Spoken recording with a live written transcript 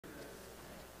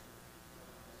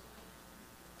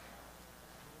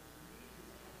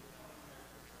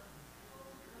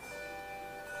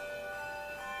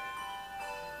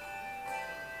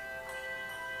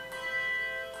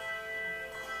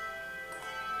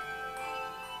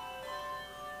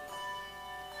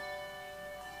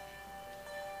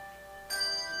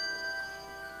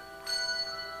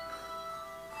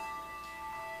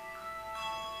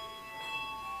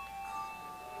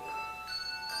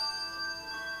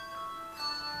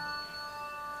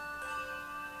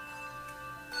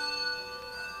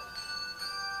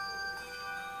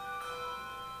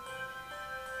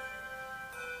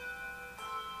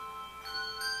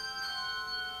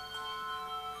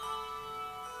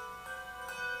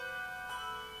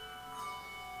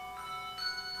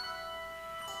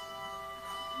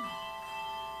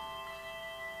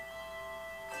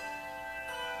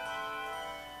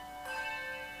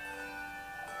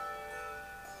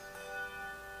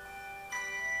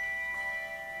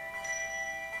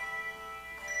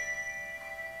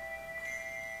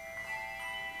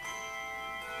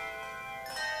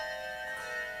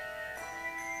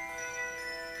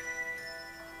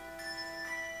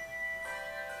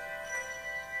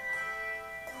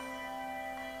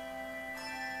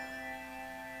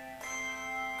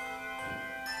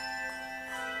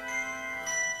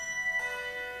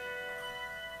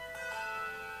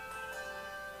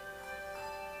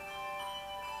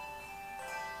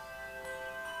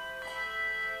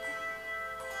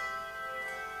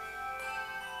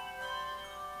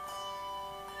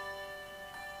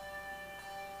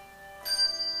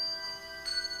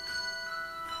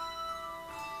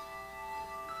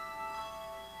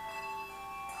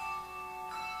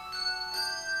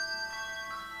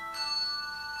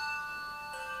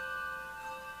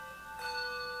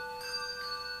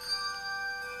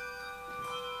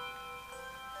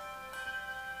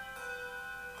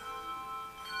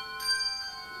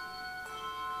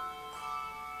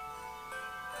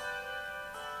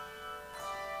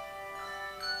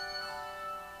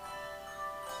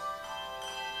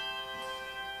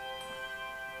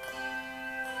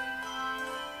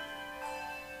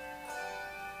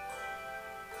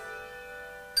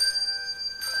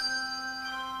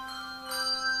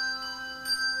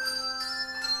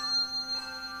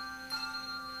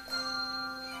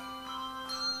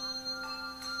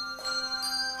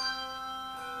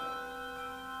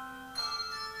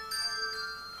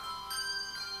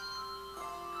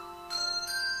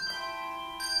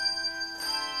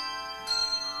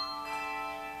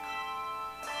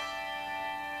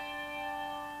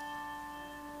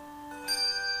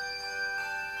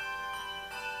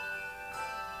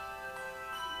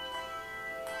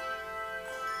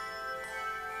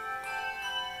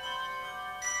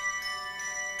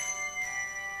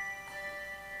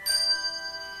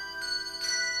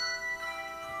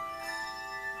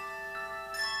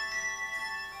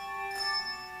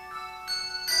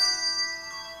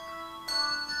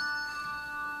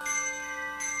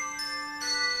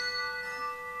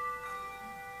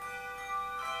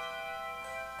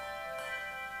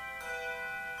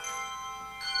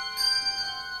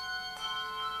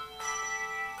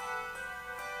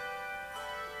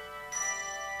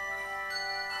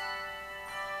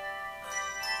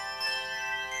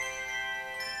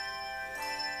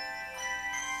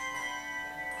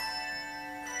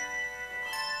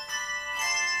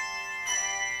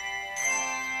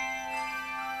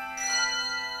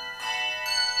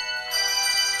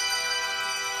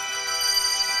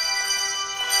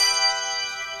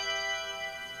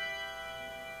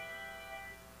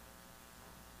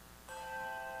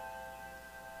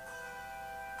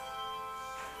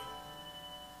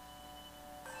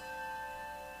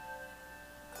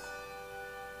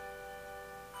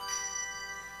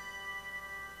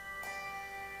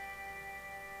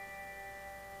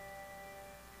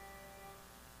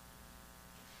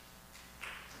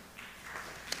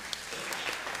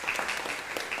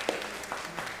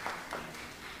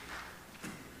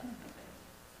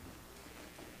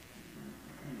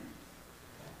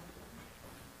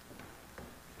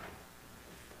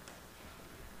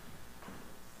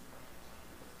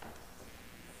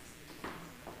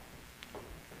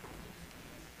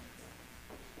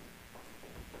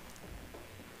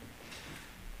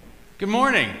Good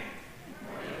morning.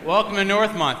 Welcome to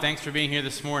Northmont. Thanks for being here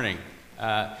this morning.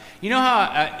 You know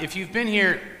how if you've been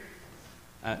here,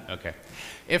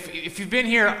 if you've been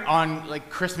here on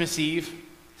like Christmas Eve,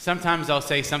 sometimes I'll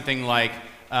say something like,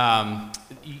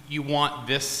 you want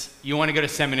to go to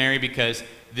seminary because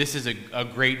this is a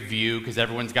great view because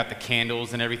everyone's got the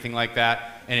candles and everything like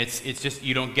that, and it's just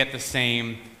you don't get the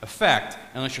same effect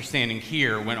unless you're standing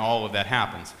here when all of that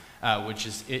happens, which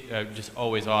is just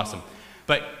always awesome.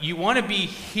 But you want to be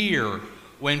here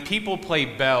when people play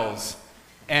bells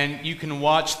and you can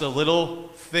watch the little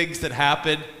things that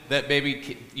happen that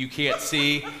maybe you can't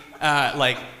see,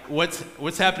 like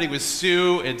what's happening with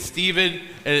Sue and Steven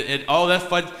and all that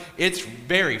fun. It's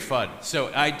very fun.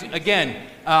 So again,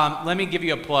 let me give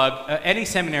you a plug. Any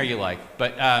seminary you like,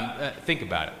 but think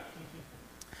about it.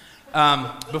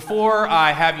 Before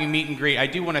I have you meet and greet, I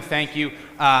do want to thank you.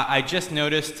 I just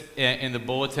noticed in the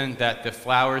bulletin that the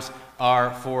flowers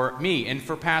are for me and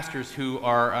for pastors who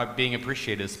are being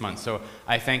appreciated this month. So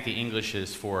I thank the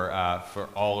Englishes for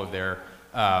all of their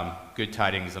good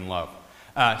tidings and love.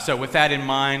 So with that in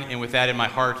mind and with that in my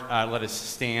heart, let us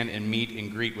stand and meet and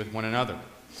greet with one another.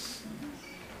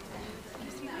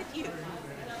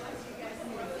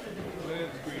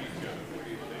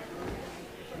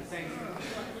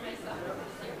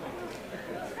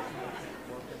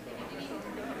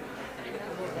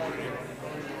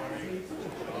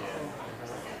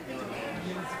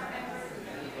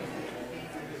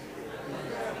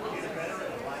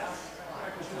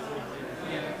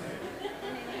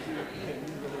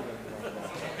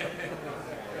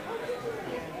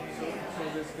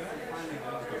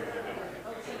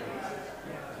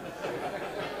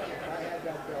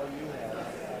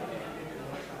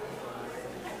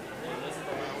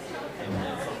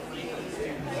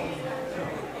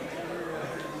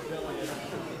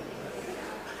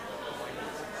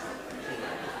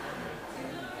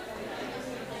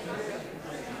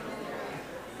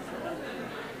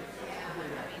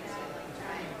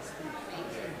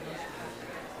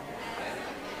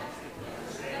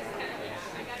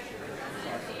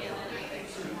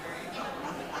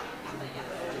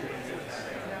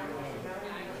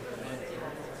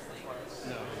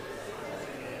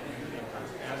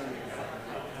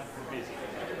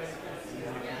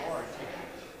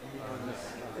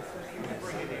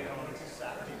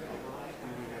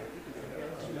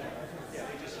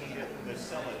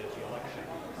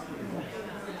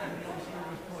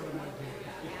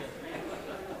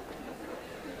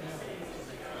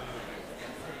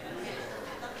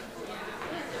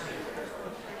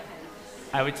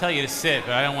 I would tell you to sit,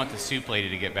 but I don't want the soup lady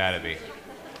to get mad at me.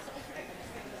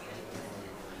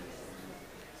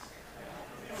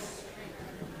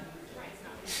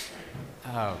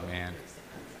 Oh, man.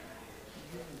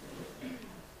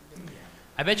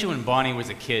 I bet you when Bonnie was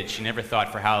a kid, she never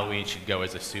thought for Halloween she'd go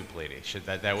as a soup lady.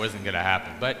 That wasn't going to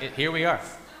happen, but here we are.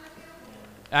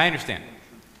 I understand.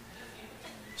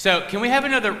 So can we have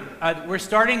another, we're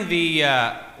starting a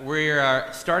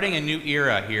new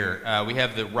era here. We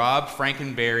have the Rob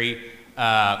Frankenberry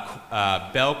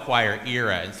Bell Choir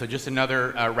era. And so just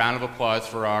another round of applause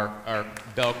for our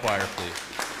Bell Choir, please.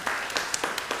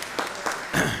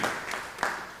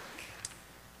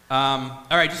 All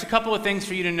right, just a couple of things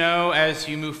for you to know as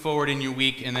you move forward in your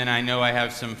week, and then I know I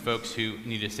have some folks who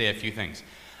need to say a few things.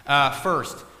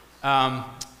 First,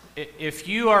 if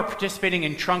you are participating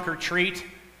in Trunk or Treat,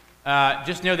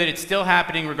 just know that it's still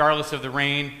happening regardless of the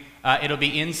rain. It'll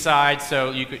be inside,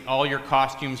 so all your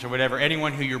costumes or whatever,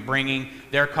 anyone who you're bringing,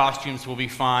 their costumes will be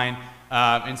fine.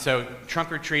 And so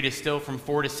Trunk or Treat is still from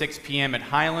 4 to 6 p.m. at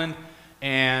Highland,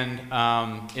 and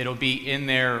it'll be in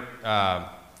their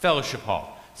fellowship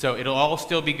hall. So it'll all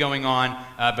still be going on,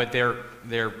 but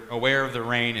they're aware of the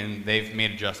rain and they've made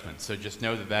adjustments. So just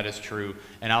know that that is true,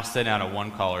 and I'll send out a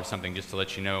one call or something just to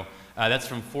let you know. That's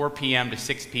from 4 p.m. to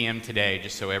 6 p.m. today,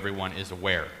 just so everyone is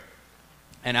aware.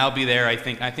 And I'll be there. I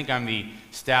think I'm the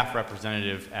staff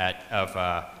representative of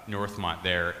Northmont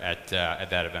there at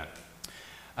that event.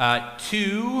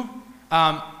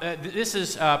 This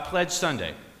is Pledge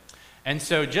Sunday. And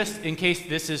so just in case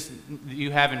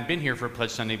you haven't been here for Pledge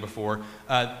Sunday before,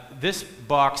 this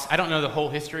box, I don't know the whole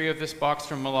history of this box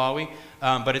from Malawi,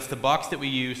 but it's the box that we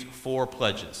use for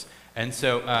pledges. And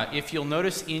so if you'll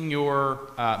notice in your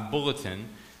bulletin,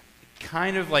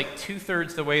 kind of like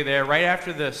 2/3 the way there, right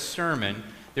after the sermon,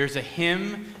 there's a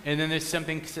hymn, and then there's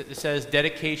something that says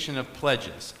dedication of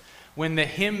pledges. When the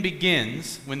hymn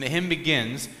begins,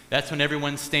 that's when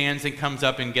everyone stands and comes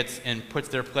up and puts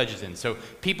their pledges in. So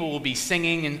people will be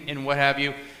singing and what have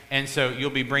you, And so you'll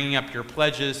be bringing up your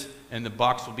pledges, and the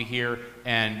box will be here,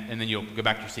 and then you'll go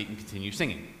back to your seat and continue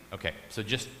singing. Okay, so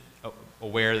just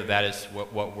aware that that is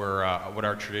what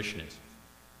our tradition is.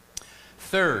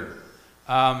 Third,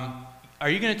 are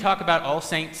you going to talk about All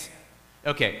Saints?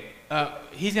 Okay,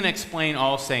 he's going to explain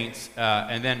All Saints,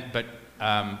 but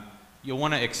you'll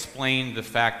want to explain the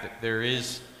fact that there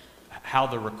is how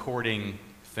the recording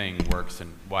thing works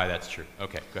and why that's true.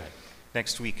 Okay, go ahead.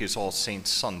 Next week is All Saints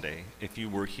Sunday. If you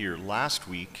were here last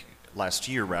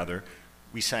year,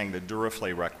 we sang the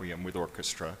Duraflay Requiem with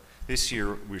orchestra. This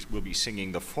year, we'll be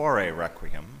singing the Fauré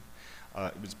Requiem.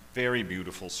 It was a very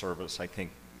beautiful service. I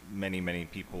think many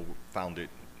people found it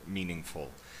meaningful.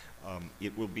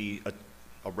 It will be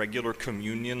a regular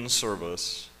communion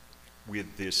service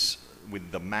with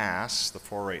the Mass, the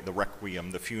Fauré, the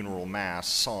Requiem, the funeral Mass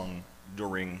sung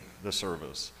during the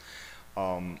service.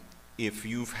 If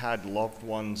you've had loved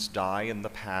ones die in the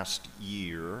past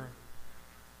year,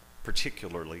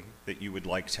 particularly that you would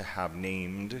like to have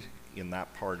named in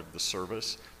that part of the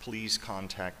service, please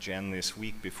contact Jen this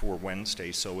week before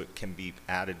Wednesday so it can be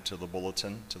added to the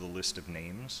bulletin, to the list of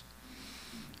names.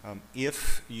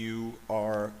 If you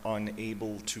are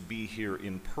unable to be here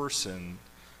in person,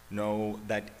 know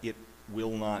that it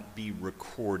will not be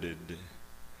recorded.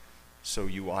 So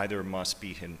you either must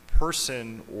be in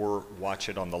person or watch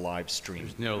it on the live stream.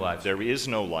 There's no live stream. There is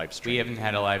no live stream. We haven't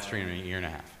had a live stream in a year and a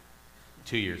half.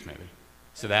 2 years maybe.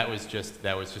 So that was just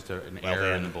an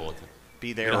error in the bulletin.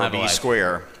 Be there or be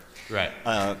square. Right.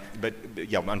 But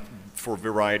yeah, for a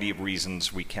variety of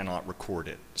reasons, we cannot record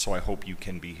it. So I hope you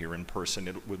can be here in person.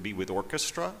 It would be with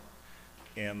orchestra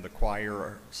and the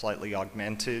choir slightly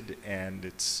augmented, and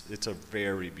it's a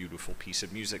very beautiful piece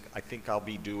of music. I think I'll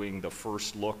be doing the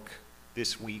first look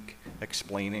this week,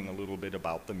 explaining a little bit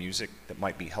about the music that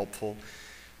might be helpful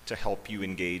to help you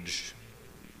engage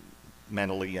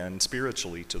mentally and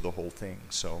spiritually to the whole thing.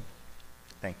 So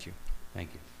thank you. Thank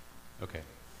you. Okay.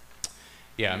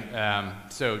 Yeah,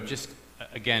 so just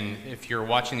again, if you're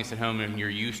watching this at home and you're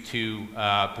used to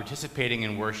participating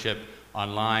in worship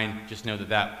online, just know that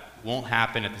that won't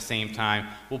happen at the same time.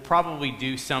 We'll probably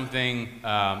do something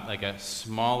like a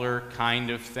smaller kind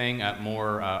of thing,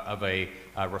 more of a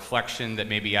reflection that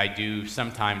maybe I do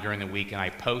sometime during the week and I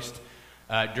post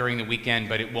during the weekend,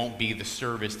 but it won't be the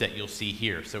service that you'll see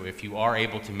here. So if you are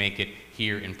able to make it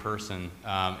here in person,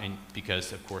 and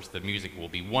because of course the music will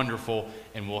be wonderful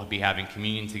and we'll be having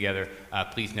communion together,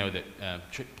 please know that,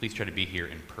 please try to be here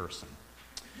in person.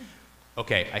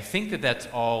 Okay, I think that that's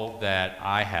all that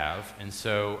I have, and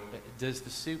so does the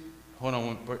soup, hold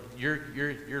on,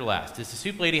 you're last. Does the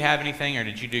soup lady have anything, or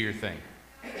did you do your thing?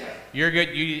 You're good,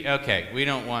 okay, we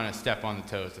don't want to step on the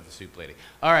toes of the soup lady.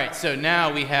 All right, so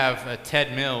now we have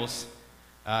Ted Mills,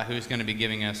 who's going to be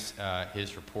giving us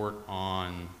his report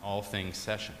on all things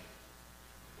session.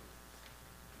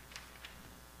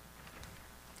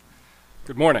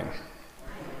 Good morning.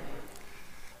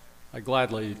 I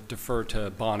gladly defer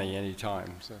to Bonnie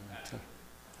anytime.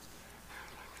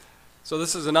 So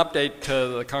this is an update to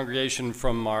the congregation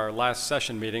from our last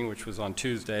session meeting, which was on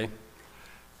Tuesday.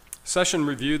 Session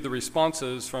reviewed the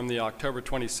responses from the October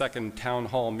 22nd town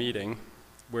hall meeting,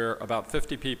 where about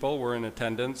 50 people were in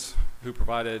attendance who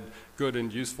provided good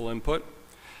and useful input.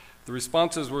 The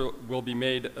responses will be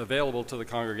made available to the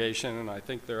congregation, and I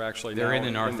think they're actually they're in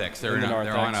the narthex.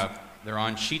 They're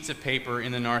on sheets of paper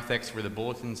in the narthex where the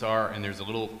bulletins are, and there's a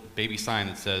little baby sign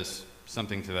that says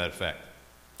something to that effect.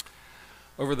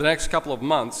 Over the next couple of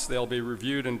months, they'll be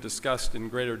reviewed and discussed in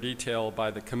greater detail by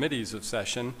the committees of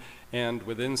session and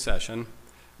within session,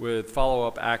 with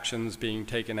follow-up actions being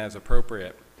taken as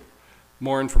appropriate.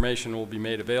 More information will be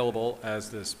made available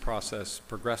as this process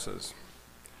progresses.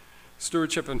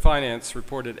 Stewardship and Finance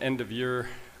reported end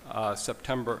of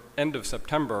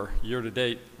September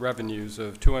year-to-date revenues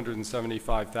of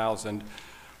 $275,000,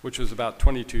 which was about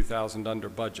 $22,000 under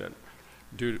budget,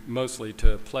 due mostly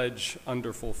to pledge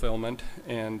under fulfillment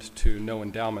and to no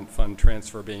endowment fund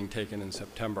transfer being taken in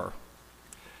September.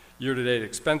 Year-to-date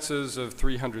expenses of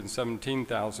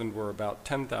 $317,000 were about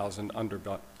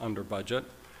 $10,000 under budget.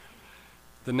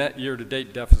 The net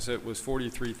year-to-date deficit was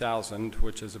 $43,000,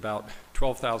 which is about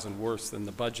 $12,000 worse than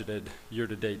the budgeted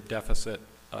year-to-date deficit,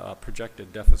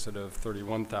 projected deficit of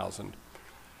 $31,000.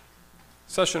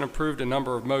 Session approved a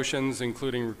number of motions,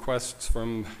 including requests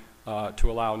from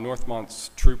to allow Northmont's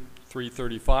Troop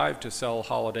 335 to sell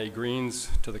holiday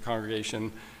greens to the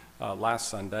congregation last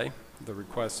Sunday. The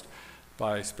request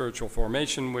by Spiritual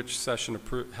Formation, which Session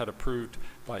had approved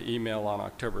by email on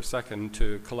October 2nd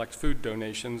to collect food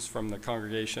donations from the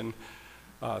congregation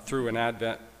through an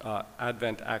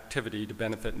Advent activity to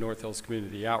benefit North Hills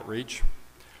Community Outreach.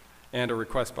 and a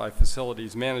request by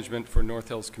Facilities Management for North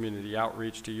Hills Community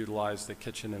Outreach to utilize the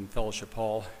kitchen and fellowship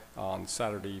hall on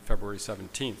Saturday, February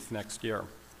 17th next year.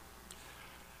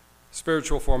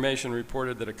 Spiritual Formation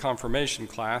reported that a confirmation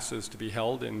class is to be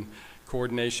held in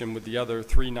coordination with the other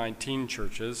 319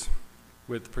 churches,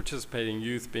 with participating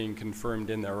youth being confirmed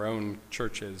in their own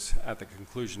churches at the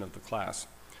conclusion of the class.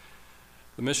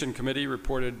 The Mission Committee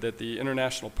reported that the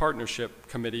International Partnership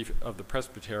Committee of the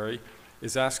Presbytery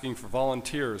is asking for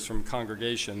volunteers from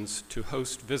congregations to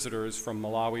host visitors from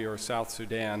Malawi or South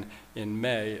Sudan in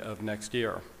May of next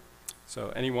year.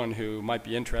 So anyone who might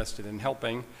be interested in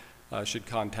helping should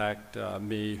contact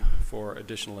me for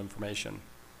additional information.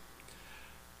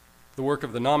 The work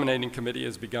of the nominating committee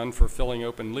has begun for filling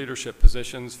open leadership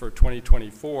positions for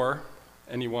 2024.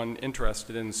 Anyone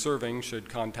interested in serving should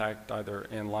contact either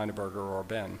Ann Leineberger or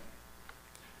Ben.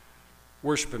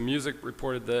 Worship and Music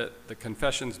reported that the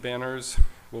confessions banners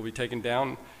will be taken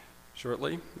down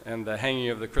shortly, and the hanging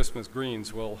of the Christmas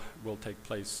greens will take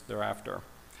place thereafter.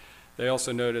 They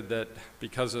also noted that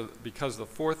because the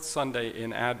fourth Sunday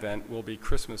in Advent will be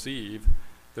Christmas Eve,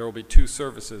 there will be two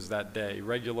services that day,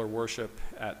 regular worship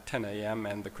at 10 a.m.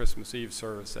 and the Christmas Eve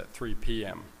service at 3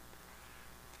 p.m.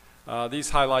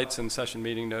 These highlights and session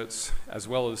meeting notes, as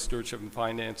well as Stewardship and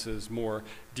Finance's more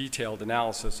detailed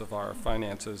analysis of our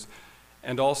finances,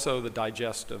 and also the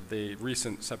digest of the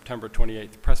recent September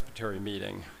 28th Presbytery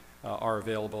meeting are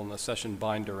available in the session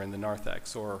binder in the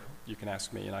narthex, or you can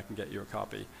ask me and I can get you a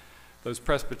copy. Those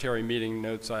Presbytery meeting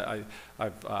notes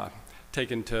I've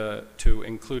taken to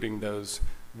including those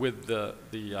with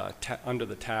under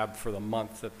the tab for the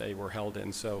month that they were held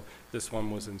in. So this one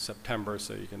was in September,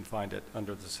 so you can find it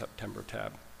under the September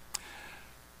tab.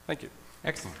 Thank you.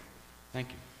 Excellent. Thank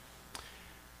you.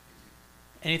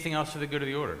 Anything else for the good of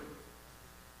the order?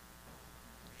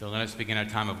 Then let us begin our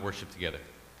time of worship together.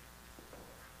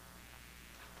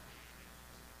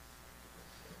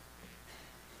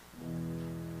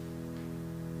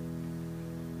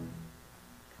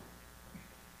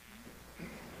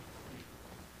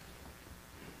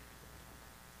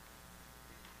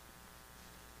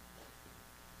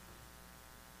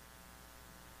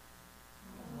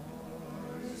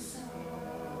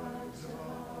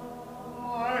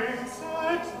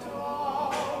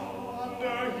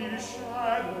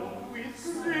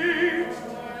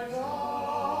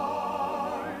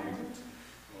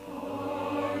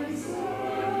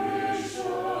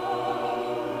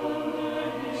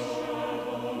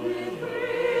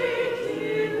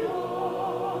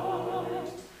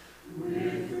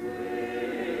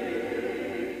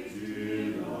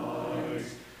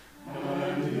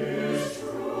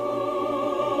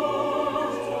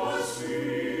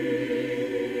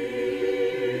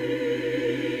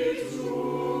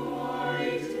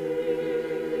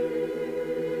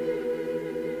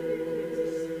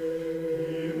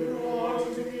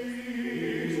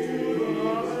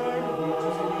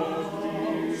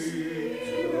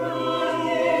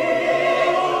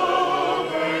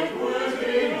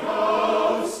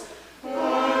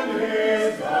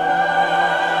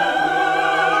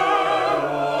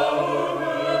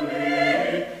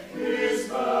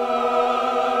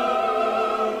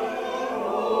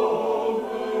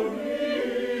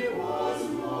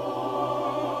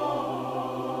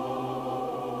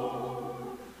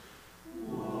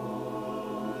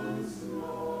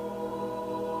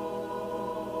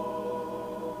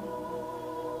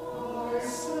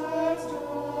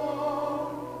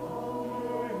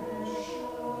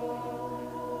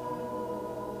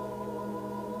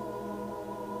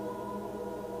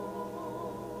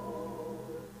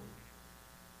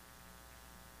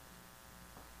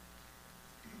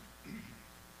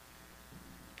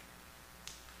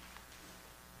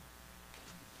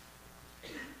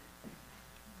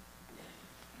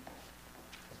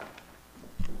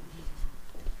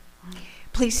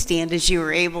 Please stand as you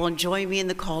are able and join me in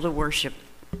the call to worship.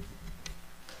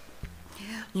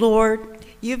 Lord,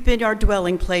 you've been our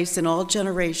dwelling place in all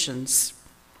generations.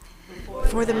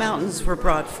 Before the mountains were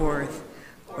brought forth,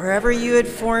 wherever you had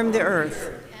formed the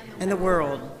earth and the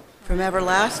world, from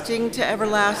everlasting to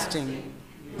everlasting,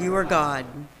 you are God.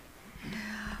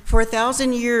 For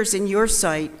 1,000 years in your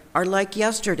sight are like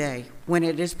yesterday when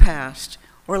it is past,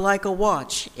 or like a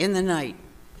watch in the night.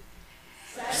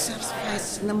 Satisfy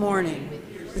us in the morning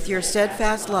with your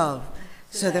steadfast love,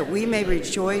 so that we may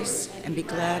rejoice and be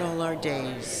glad all our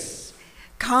days.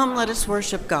 Come, let us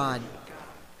worship God.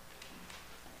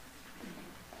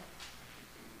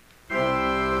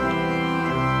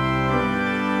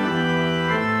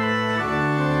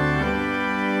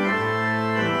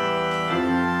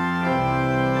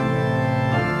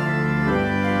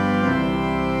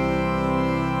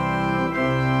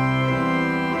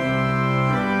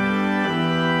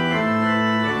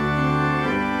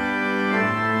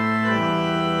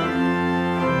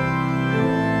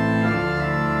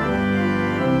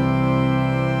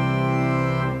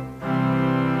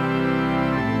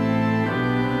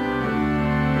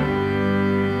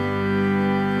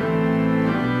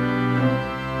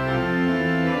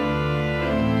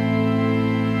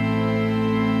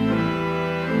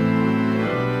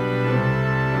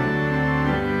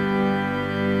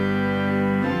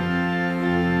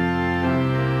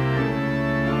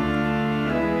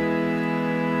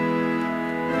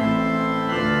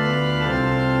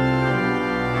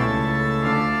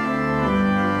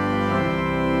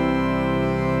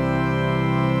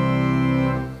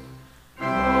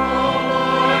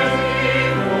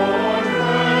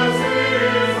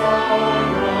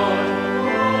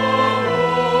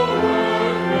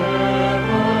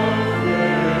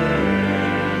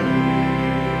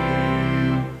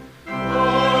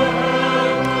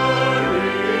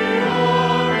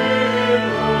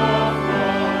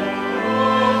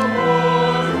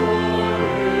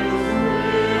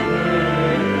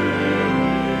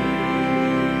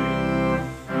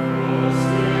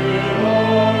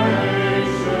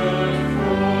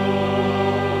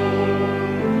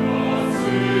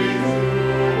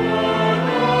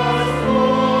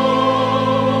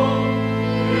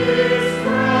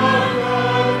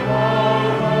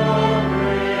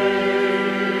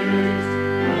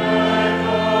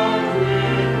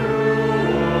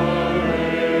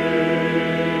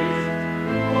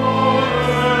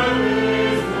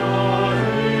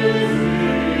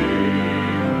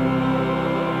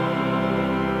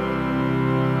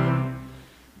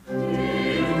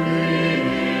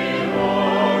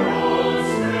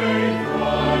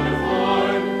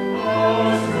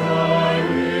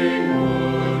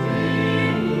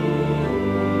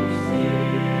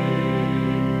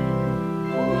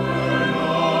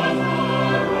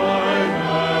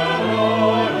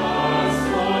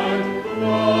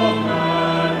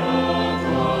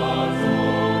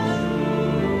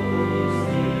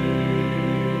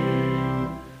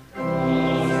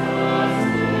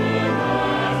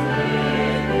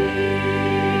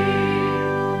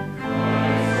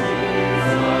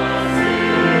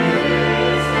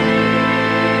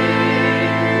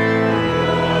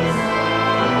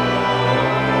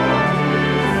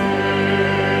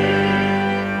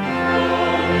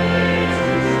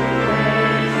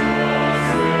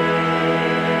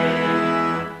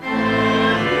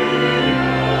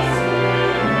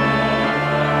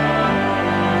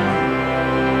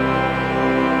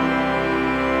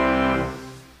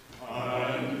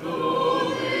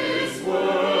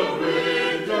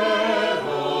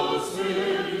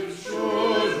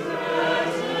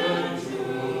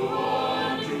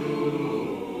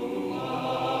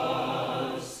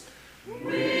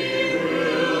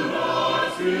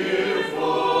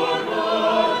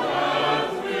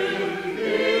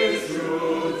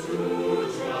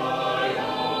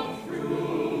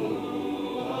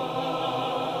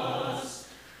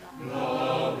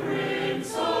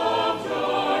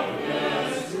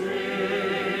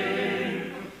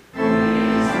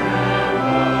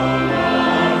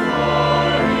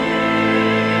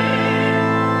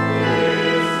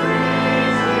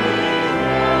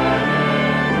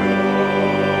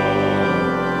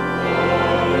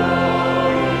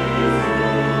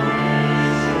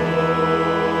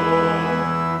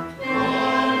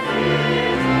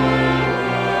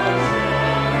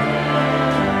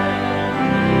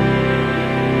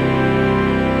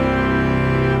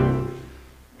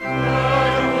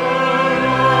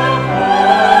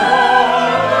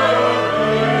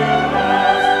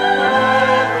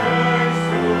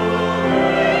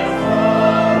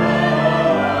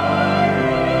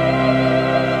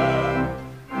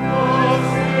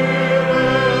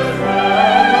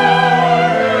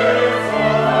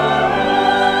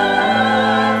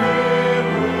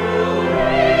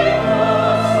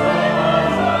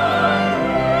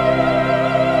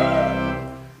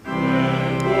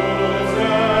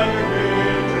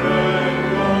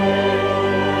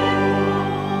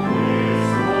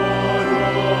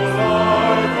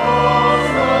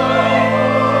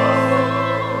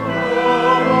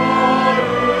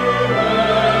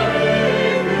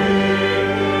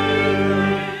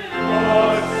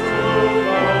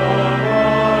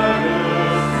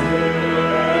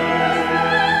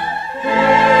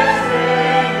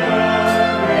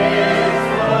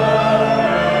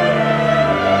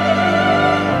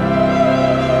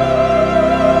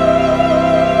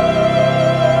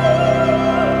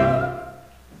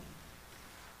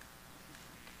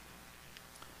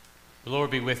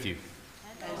 with you.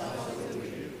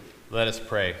 Let us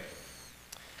pray.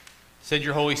 Send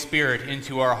your Holy Spirit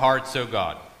into our hearts, O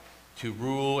God, to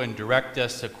rule and direct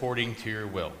us according to your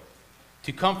will,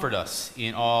 to comfort us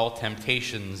in all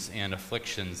temptations and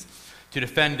afflictions, to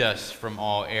defend us from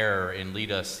all error and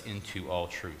lead us into all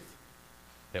truth,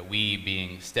 that we,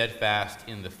 being steadfast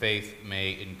in the faith,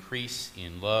 may increase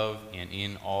in love and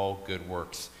in all good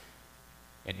works,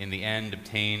 and in the end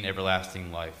obtain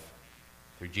everlasting life.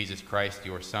 Through Jesus Christ,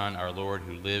 your Son, our Lord,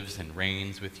 who lives and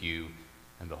reigns with you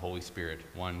and the Holy Spirit,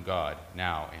 one God,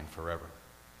 now and forever.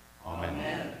 Amen.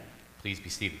 Amen. Please be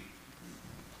seated.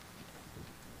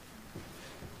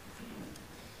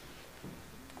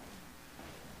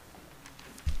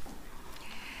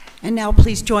 And now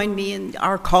please join me in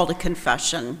our call to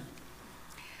confession.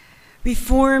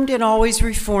 Reformed and always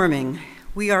reforming,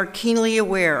 we are keenly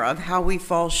aware of how we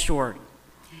fall short.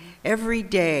 Every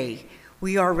day,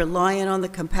 we are reliant on the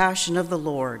compassion of the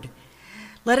Lord.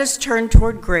 Let us turn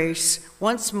toward grace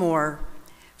once more,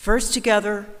 first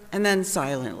together and then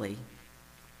silently.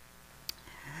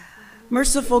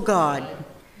 Merciful God,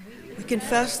 we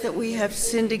confess that we have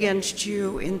sinned against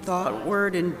you in thought,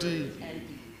 word, and deed,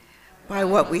 by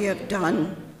what we have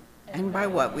done and by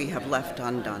what we have left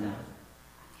undone.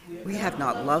 We have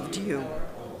not loved you,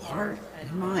 heart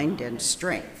and mind and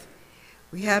strength.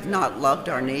 We have not loved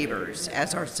our neighbors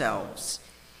as ourselves.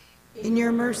 In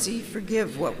your mercy,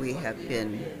 forgive what we have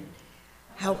been.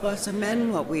 Help us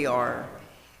amend what we are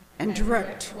and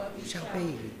direct what we shall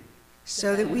be,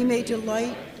 so that we may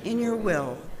delight in your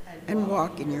will and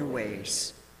walk in your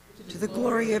ways, to the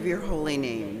glory of your holy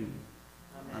name.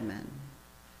 Amen.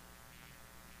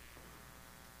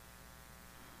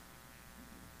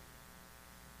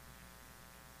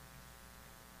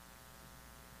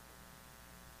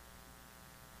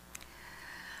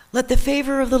 Let the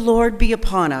favor of the Lord be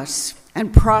upon us,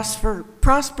 and prosper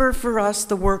for us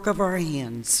the work of our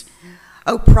hands.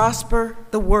 Oh, prosper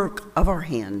the work of our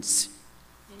hands.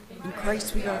 In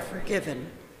Christ we are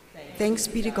forgiven. Thanks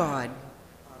be to God.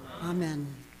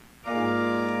 Amen.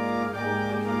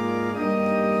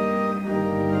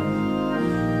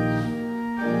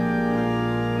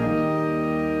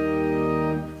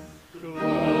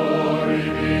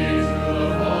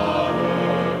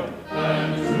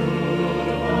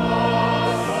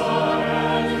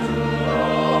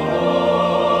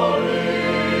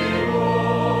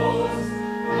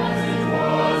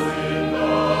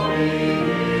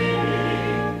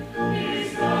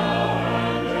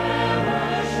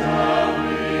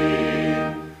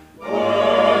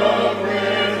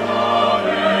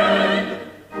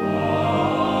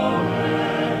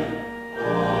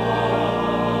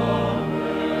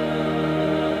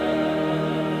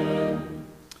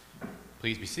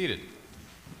 Please be seated.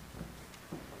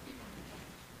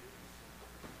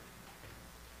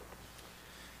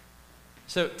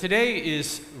 So today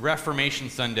is Reformation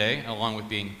Sunday, along with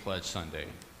being Pledge Sunday.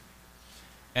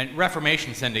 And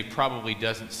Reformation Sunday probably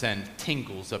doesn't send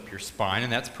tingles up your spine,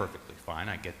 and that's perfectly fine.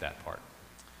 I get that part.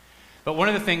 But one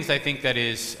of the things I think that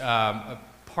is a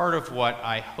part of what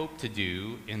I hope to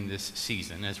do in this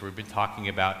season, as we've been talking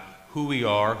about who we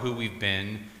are, who we've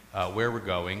been, where we're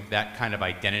going, that kind of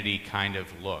identity kind of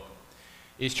look,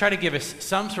 is try to give us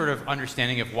some sort of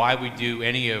understanding of why we do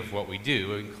any of what we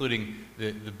do, including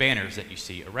the banners that you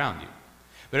see around you.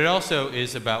 But it also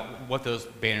is about what those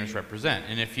banners represent.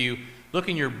 And if you look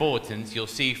in your bulletins, you'll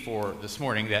see for this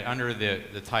morning that under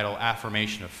the title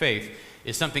Affirmation of Faith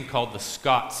is something called the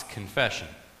Scots Confession.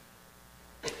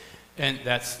 And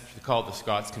that's called the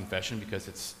Scots Confession because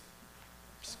it's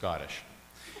Scottish.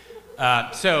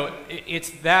 So it's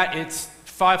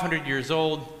 500 years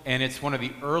old, and it's one of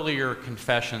the earlier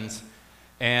confessions,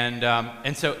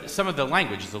 and so some of the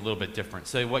language is a little bit different.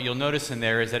 So what you'll notice in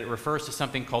there is that it refers to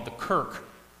something called the Kirk.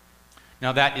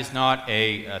 Now that is not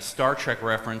a Star Trek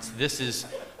reference. This is,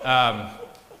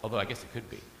 although I guess it could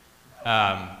be.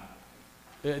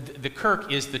 The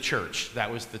Kirk is the church.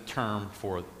 That was the term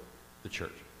for the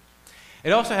church. It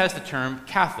also has the term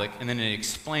Catholic, and then it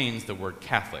explains the word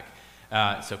Catholic.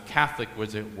 So Catholic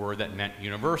was a word that meant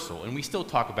universal, and we still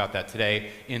talk about that today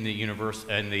in the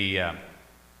in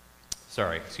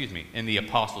the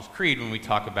Apostles' Creed when we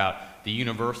talk about the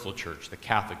universal church, the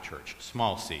Catholic Church,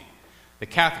 small c. The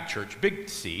Catholic Church, big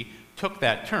C, took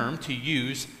that term to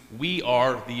use "we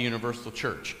are the universal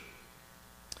church"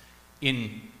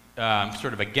 in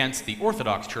sort of against the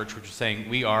Orthodox Church, which is saying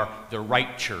we are the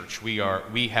right church, we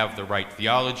have the right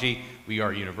theology, we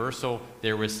are universal.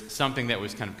 There was something that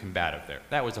was kind of combative there.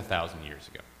 That was 1,000 years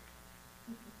ago.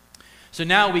 So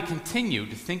now we continue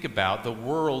to think about the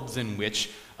worlds in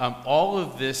which all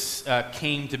of this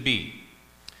came to be.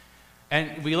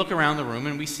 And we look around the room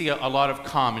and we see a lot of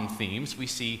common themes. We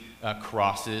see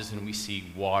crosses, and we see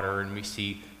water, and we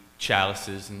see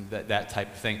chalices, and that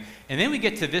type of thing. And then we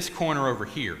get to this corner over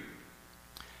here.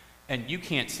 And you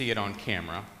can't see it on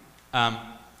camera.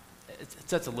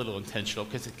 That's a little intentional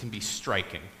because it can be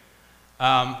striking.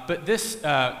 But this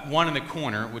one in the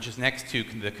corner, which is next to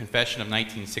the Confession of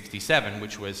 1967,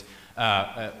 which was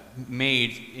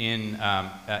made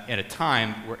at a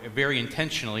time where very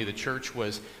intentionally the church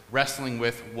was wrestling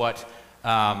with what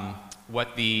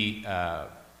the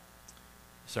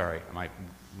sorry,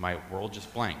 my world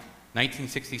just blanked.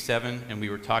 1967, and we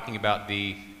were talking about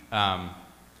the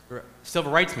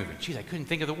Civil Rights Movement. Geez, I couldn't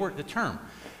think of the term.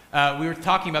 We were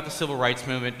talking about the Civil Rights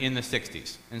Movement in the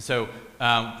 60s. And so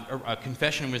a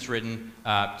confession was written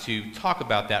to talk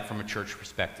about that from a church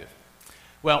perspective.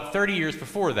 Well, 30 years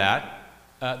before that,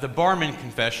 the Barmen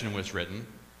Confession was written.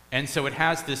 And so it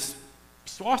has this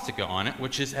swastika on it,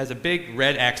 which has a big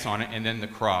red X on it, and then the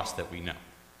cross that we know.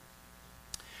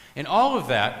 And all of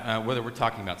that, whether we're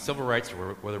talking about civil rights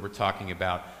or whether we're talking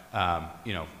about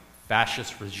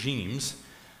fascist regimes,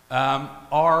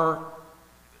 are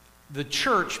the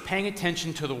church paying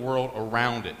attention to the world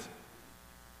around it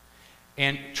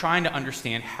and trying to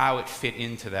understand how it fit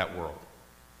into that world.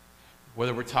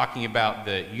 Whether we're talking about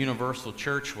the universal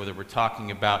church, whether we're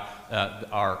talking about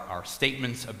our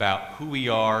statements about who we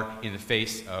are in the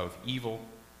face of evil,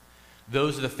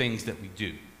 those are the things that we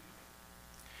do.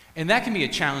 And that can be a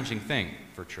challenging thing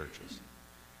for churches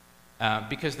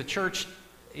because the church,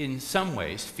 in some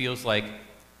ways, feels like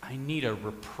I need a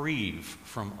reprieve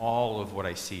from all of what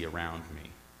I see around me.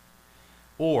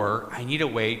 Or I need a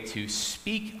way to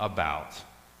speak about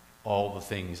all the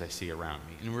things I see around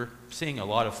me. And we're seeing a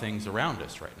lot of things around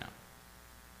us right now.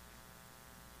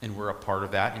 And we're a part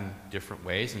of that in different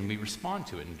ways, and we respond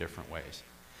to it in different ways.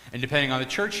 And depending on the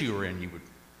church you were in, you would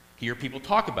hear people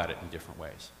talk about it in different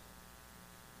ways.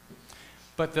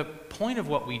 But the point of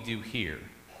what we do here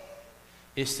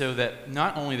is so that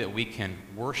not only that we can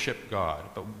worship God,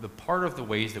 but the part of the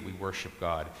ways that we worship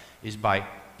God is by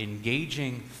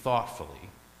engaging thoughtfully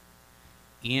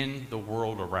in the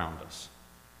world around us.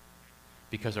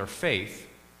 Because our faith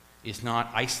is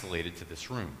not isolated to this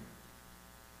room.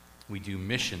 We do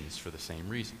missions for the same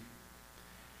reason.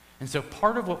 And so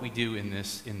part of what we do in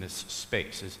this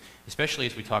space, is, especially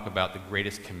as we talk about the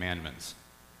greatest commandments,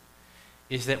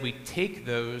 is that we take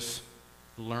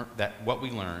what we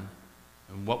learn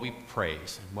and what we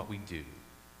praise and what we do,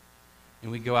 and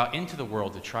we go out into the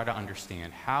world to try to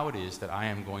understand how it is that I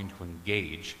am going to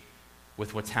engage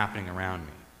with what's happening around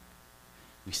me.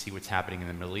 We see what's happening in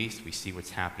the Middle East. We see what's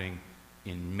happening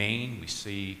in Maine. We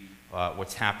see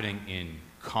what's happening in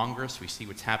Congress. We see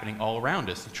what's happening all around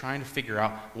us, and trying to figure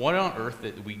out what on earth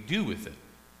that we do with it.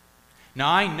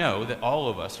 Now, I know that all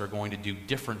of us are going to do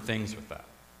different things with that.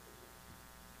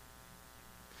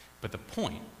 But the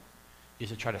point is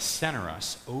to try to center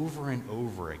us over and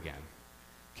over again,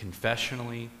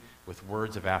 confessionally, with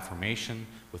words of affirmation,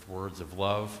 with words of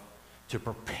love, to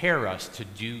prepare us to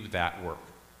do that work,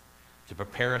 to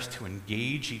prepare us to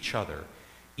engage each other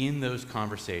in those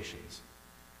conversations,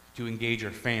 to engage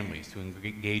our families, to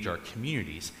engage our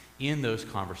communities in those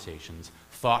conversations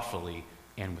thoughtfully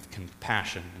and with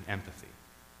compassion and empathy.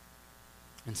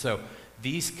 And so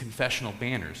these confessional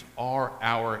banners are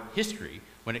our history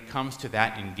when it comes to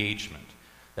that engagement.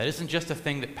 That isn't just a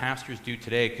thing that pastors do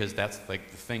today because that's like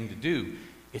the thing to do.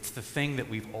 It's the thing that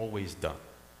we've always done.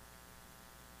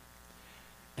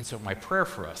 And so my prayer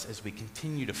for us as we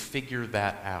continue to figure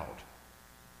that out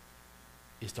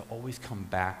is to always come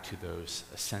back to those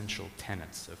essential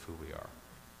tenets of who we are.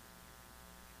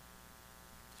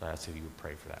 So I ask if you would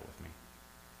pray for that with me.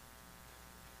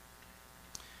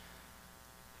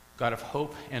 God of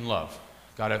hope and love,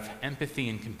 God of empathy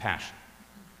and compassion,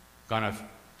 God of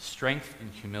strength and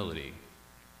humility,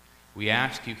 we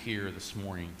ask you here this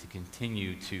morning to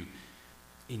continue to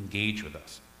engage with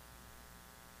us.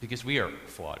 Because we are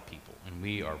flawed people, and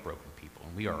we are broken people,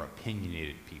 and we are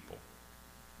opinionated people.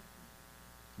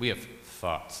 We have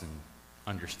thoughts and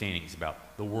understandings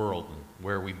about the world and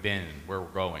where we've been and where we're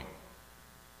going.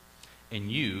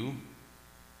 And you,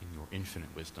 in your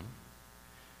infinite wisdom,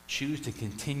 choose to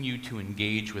continue to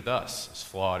engage with us, as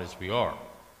flawed as we are.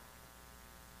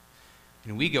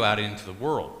 And we go out into the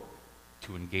world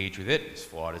to engage with it, as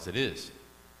flawed as it is.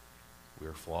 We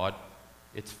are flawed,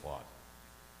 it's flawed.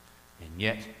 And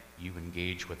yet, you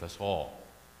engage with us all.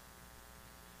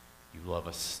 You love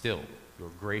us still. Your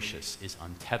gracious is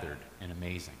untethered and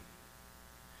amazing.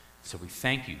 So we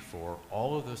thank you for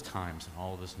all of those times and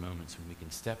all of those moments when we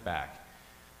can step back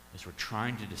as we're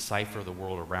trying to decipher the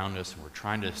world around us and we're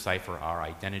trying to decipher our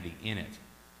identity in it,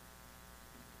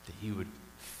 that you would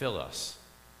fill us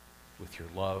with your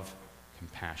love,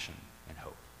 compassion, and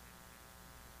hope.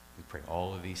 We pray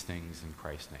all of these things in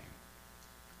Christ's name.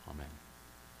 Amen.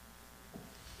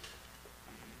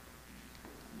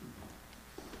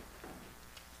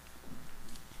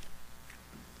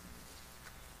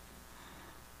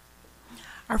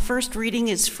 Our first reading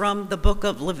is from the book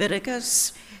of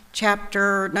Leviticus,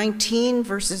 chapter 19,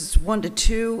 verses 1 to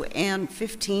 2 and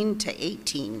 15 to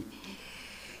 18.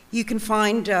 You can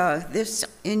find this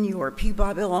in your Pew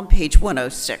Bible on page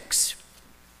 106.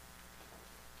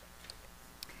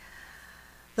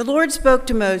 The Lord spoke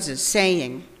to Moses,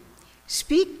 saying,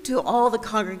 "Speak to all the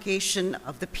congregation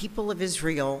of the people of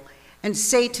Israel, and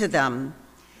say to them,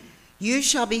 'You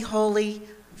shall be holy,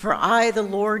 for I, the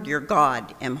Lord your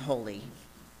God, am holy.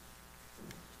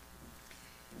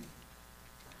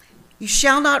 You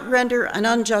shall not render an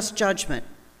unjust judgment.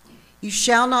 You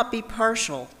shall not be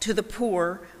partial to the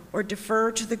poor or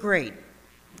defer to the great.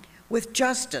 With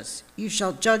justice you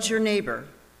shall judge your neighbor.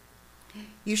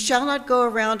 You shall not go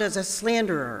around as a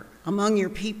slanderer among your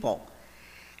people,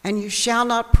 and you shall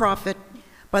not profit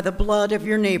by the blood of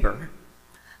your neighbor.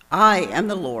 I am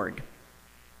the Lord.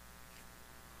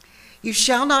 You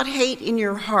shall not hate in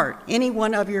your heart any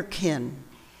one of your kin.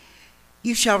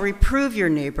 You shall reprove your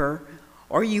neighbor,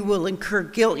 or you will incur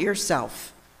guilt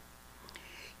yourself.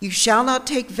 You shall not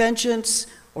take vengeance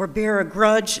or bear a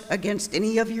grudge against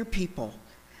any of your people,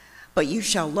 but you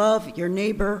shall love your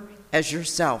neighbor as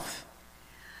yourself.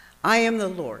 I am the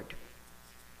Lord."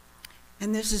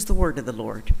 And this is the word of the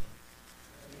Lord.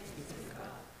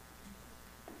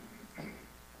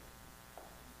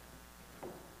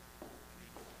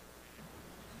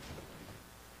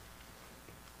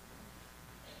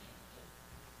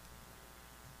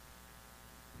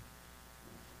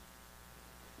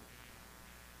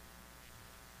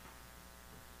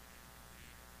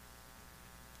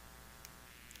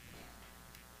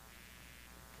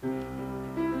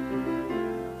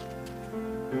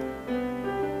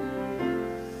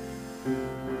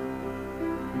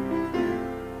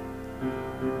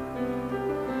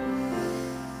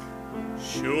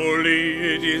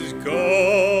 Surely it is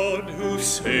God who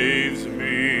saves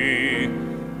me.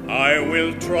 I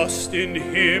will trust in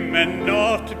him and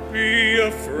not be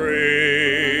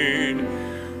afraid.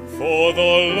 For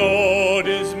the Lord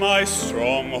is my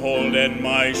stronghold and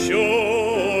my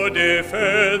sure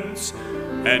defense,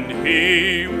 and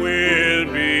he will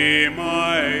be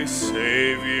my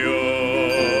Savior.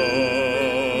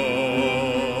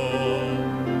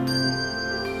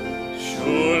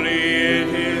 Surely it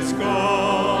is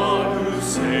God who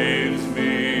saves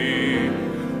me.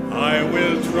 I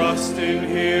will trust in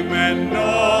him and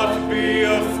not be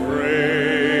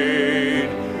afraid.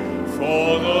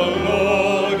 For the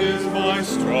Lord is my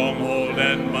stronghold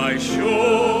and my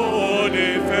sure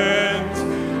defense,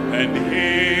 and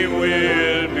he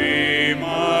will be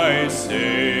my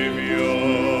Savior.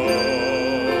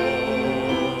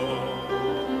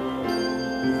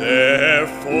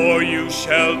 Therefore you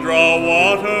shall draw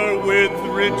water with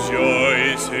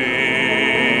rejoicing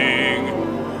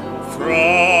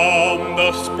from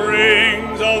the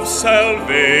springs of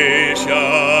salvation,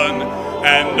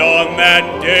 and on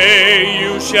that day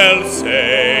you shall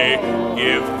say,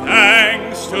 "Give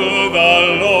thanks to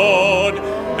the Lord,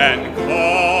 and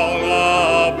call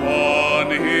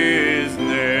upon his name."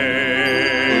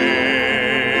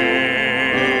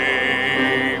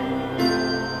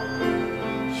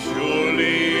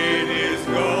 Surely it is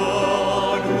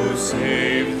God who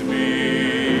saved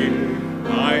me.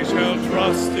 I shall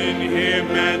trust in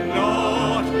him and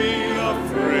not be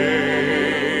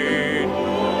afraid.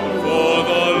 For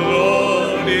the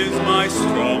Lord is my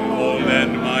stronghold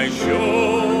and my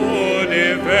sure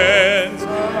defense,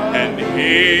 and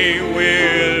he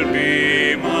will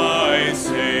be my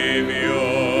Savior.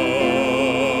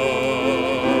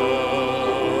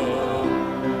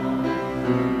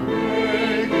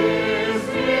 Make his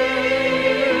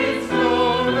name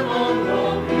known among the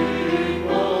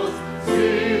peoples.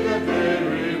 See that they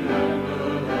remember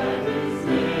that his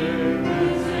name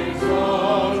is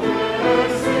exalted.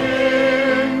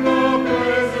 Sing the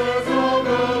praises of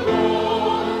the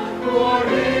Lord, for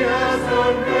he has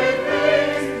done great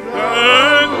things.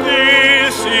 And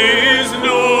this is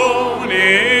known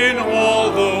in all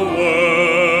the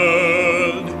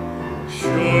world.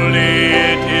 Surely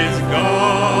it is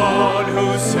God who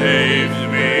saves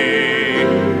me.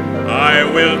 I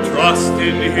will trust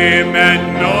in him and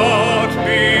not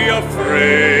be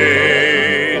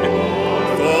afraid.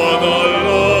 For the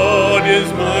Lord is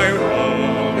my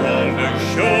rock and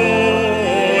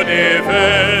sure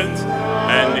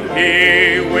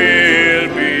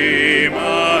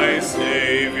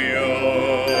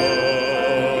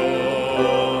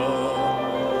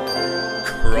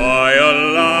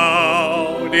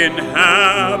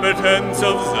inhabitants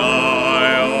of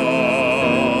Zion,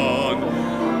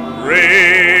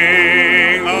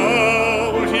 bring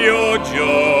out your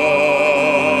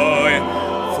joy,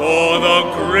 for the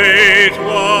great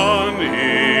one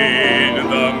in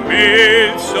the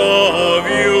midst of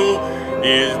you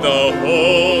is the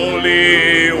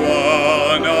Holy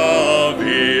One of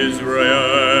Israel.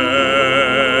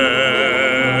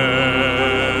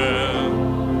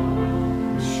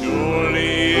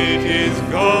 Surely it is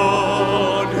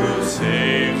God who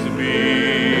saves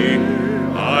me.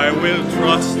 I will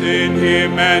trust in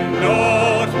him and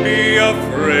not be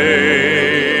afraid.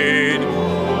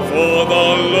 For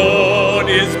the Lord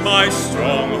is my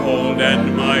stronghold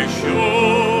and my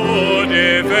sure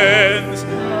defense,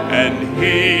 and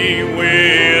he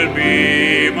will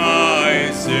be my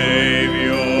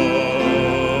Savior.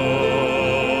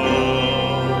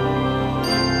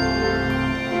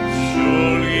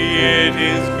 Surely it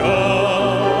is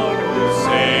God who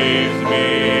saves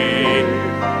me.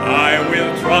 I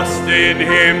will trust in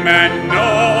him and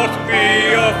not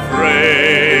be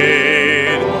afraid.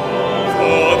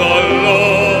 For the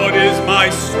Lord is my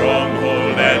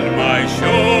stronghold and my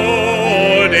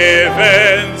sure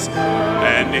defense,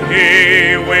 and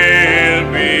he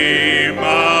will be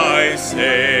my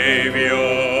Savior.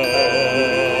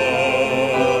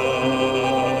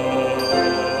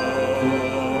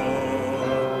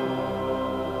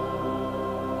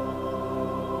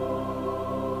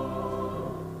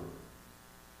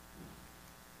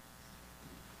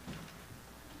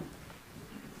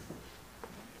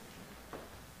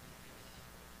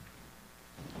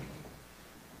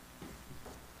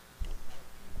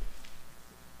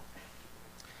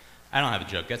 I don't have a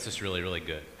joke. That's just really, really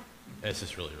good. That's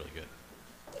just really, really good.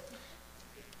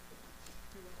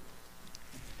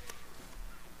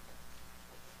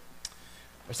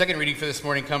 Our second reading for this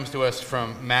morning comes to us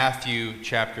from Matthew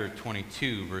chapter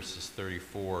 22, verses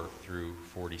 34 through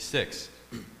 46.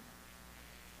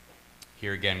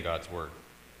 Hear again God's word.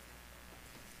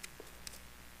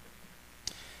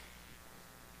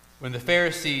 When the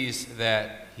Pharisees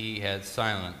that he had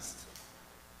silenced,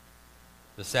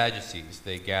 the Sadducees,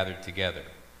 they gathered together,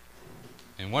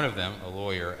 and one of them, a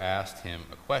lawyer, asked him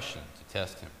a question to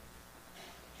test him.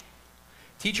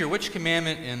 Teacher, which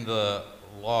commandment in the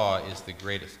law is the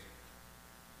greatest?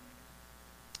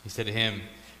 He said to him,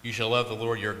 you shall love the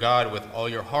Lord your God with all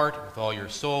your heart, with all your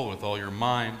soul, with all your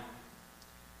mind.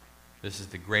 This is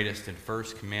the greatest and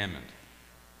first commandment.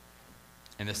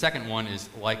 And the second one is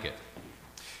like it.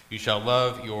 You shall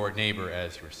love your neighbor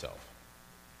as yourself.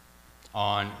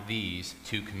 On these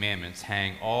two commandments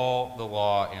hang all the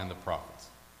law and the prophets.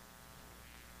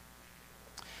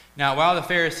 Now, while the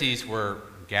Pharisees were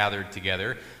gathered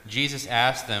together, Jesus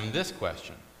asked them this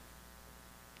question.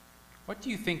 What do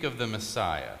you think of the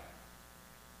Messiah?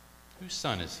 Whose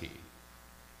son is he?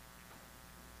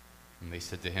 And they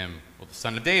said to him, well, the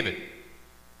son of David.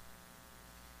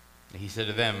 And he said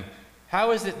to them,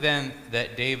 how is it then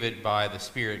that David by the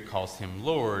Spirit calls him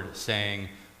Lord, saying,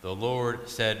 the Lord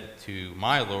said to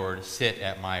my Lord, sit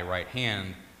at my right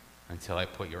hand until I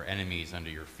put your enemies under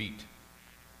your feet.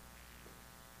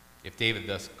 If David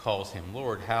thus calls him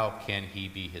Lord, how can he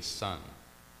be his son?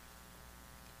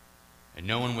 And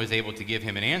no one was able to give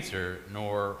him an answer,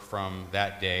 nor from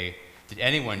that day did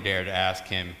anyone dare to ask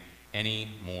him any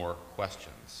more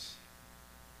questions.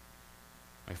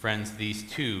 My friends, these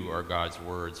two are God's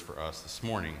words for us this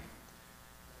morning.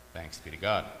 Thanks be to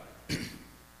God.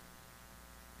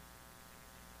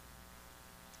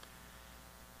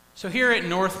 So here at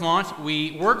Northmont,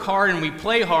 we work hard and we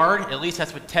play hard. At least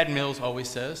that's what Ted Mills always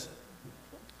says.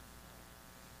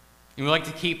 And we like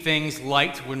to keep things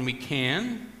light when we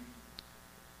can.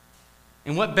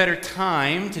 And what better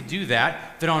time to do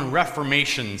that than on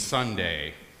Reformation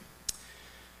Sunday?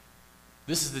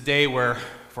 This is the day where,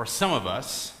 for some of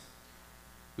us,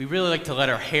 we really like to let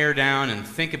our hair down and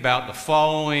think about the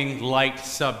following light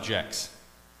subjects: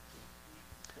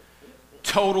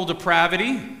 total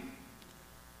depravity,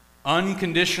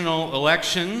 unconditional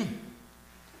election,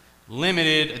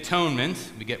 limited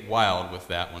atonement, we get wild with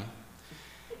that one,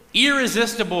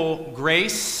 irresistible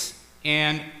grace,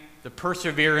 and the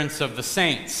perseverance of the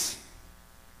saints.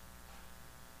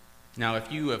 Now,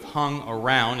 if you have hung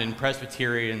around in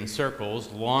Presbyterian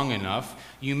circles long enough,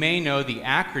 you may know the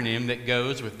acronym that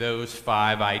goes with those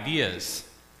 5 ideas.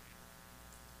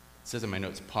 It says in my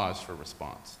notes, pause for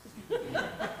response.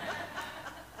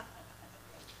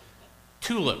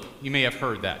 TULIP, you may have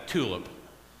heard that, TULIP.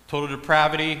 Total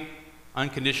depravity,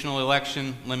 unconditional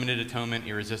election, limited atonement,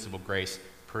 irresistible grace,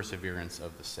 perseverance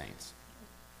of the saints.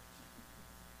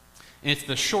 And it's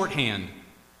the shorthand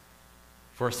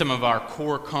for some of our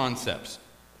core concepts.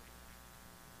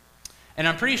 And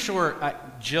I'm pretty sure,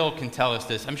 Jill can tell us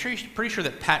this, pretty sure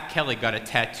that Pat Kelly got a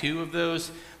tattoo of those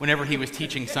whenever he was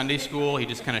teaching Sunday school. He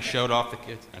just kind of showed off the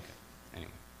kids. Okay,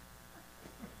 anyway.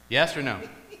 Yes or no?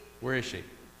 Where is she?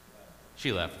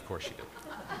 She left, of course she did.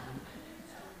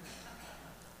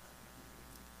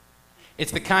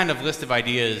 It's the kind of list of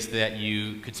ideas that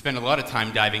you could spend a lot of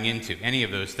time diving into, any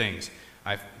of those things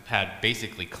I've had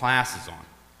basically classes on.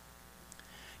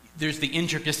 There's the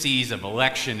intricacies of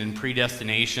election and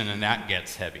predestination, and that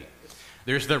gets heavy.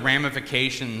 There's the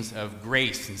ramifications of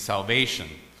grace and salvation.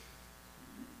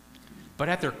 But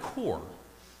at their core,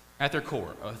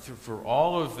 for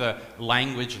all of the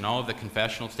language and all of the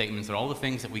confessional statements and all the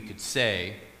things that we could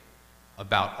say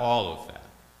about all of that,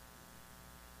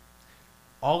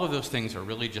 all of those things are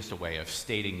really just a way of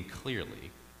stating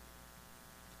clearly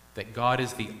that God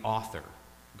is the author.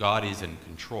 God is in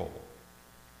control.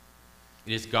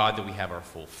 It is God that we have our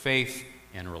full faith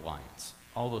and reliance.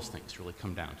 All those things really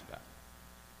come down to that.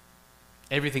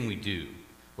 Everything we do,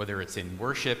 whether it's in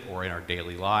worship or in our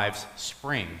daily lives,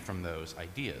 spring from those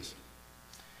ideas.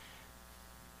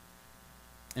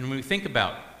 And when we think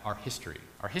about our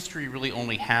history really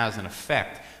only has an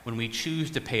effect when we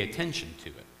choose to pay attention to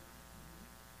it.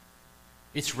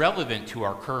 It's relevant to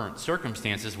our current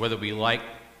circumstances, whether we like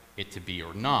it to be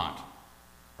or not.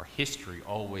 Our history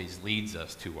always leads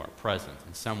us to our present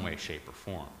in some way, shape, or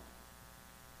form.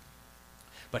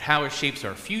 But how it shapes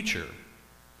our future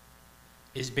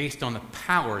is based on the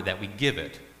power that we give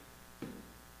it.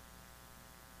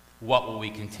 What will we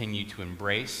continue to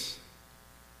embrace?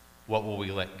 What will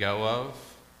we let go of?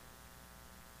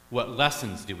 What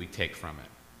lessons do we take from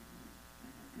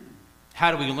it?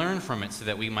 How do we learn from it so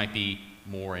that we might be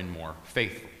more and more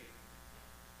faithful?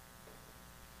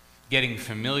 Getting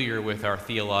familiar with our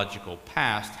theological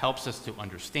past helps us to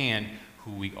understand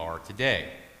who we are today.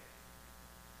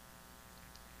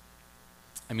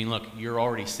 I mean, look, you're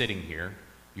already sitting here.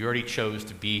 You already chose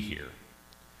to be here.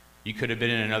 You could have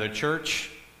been in another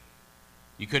church.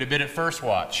 You could have been at First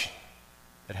Watch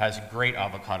that has great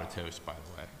avocado toast, by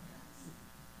the way.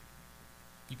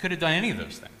 You could have done any of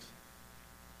those things.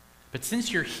 But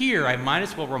since you're here, I might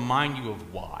as well remind you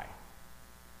of why.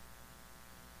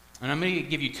 And I'm going to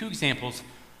give you two examples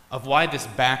of why this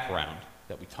background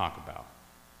that we talk about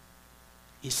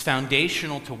is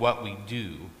foundational to what we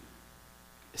do,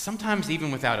 sometimes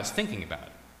even without us thinking about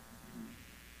it.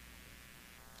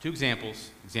 Two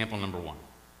examples. Example number one.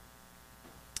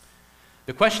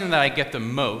 The question that I get the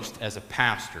most as a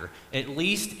pastor, at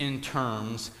least in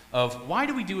terms of why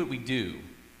do we do what we do?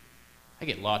 I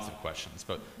get lots of questions,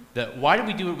 but the why do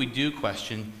we do what we do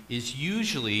question is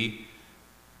usually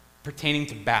pertaining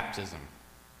to baptism.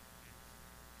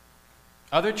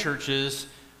 Other churches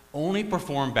only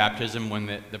perform baptism when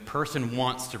the person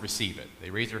wants to receive it. They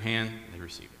raise their hand, they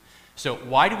receive it. So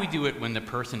why do we do it when the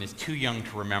person is too young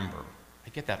to remember? I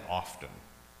get that often.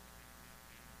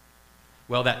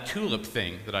 Well, that tulip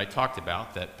thing that I talked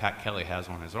about, that Pat Kelly has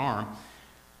on his arm,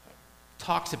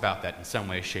 talks about that in some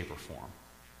way, shape, or form.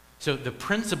 So the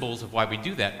principles of why we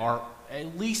do that are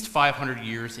at least 500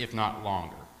 years, if not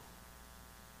longer.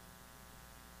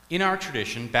 In our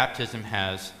tradition, baptism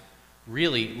has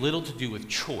really little to do with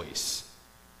choice.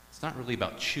 It's not really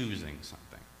about choosing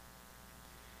something.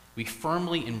 We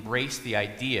firmly embrace the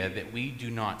idea that we do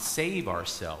not save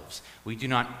ourselves. We do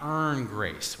not earn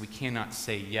grace. We cannot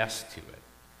say yes to it.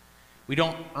 We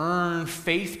don't earn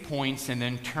faith points and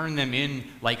then turn them in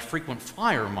like frequent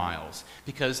flyer miles,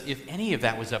 because if any of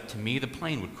that was up to me, the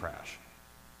plane would crash.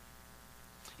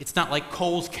 It's not like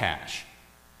Kohl's Cash.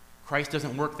 Christ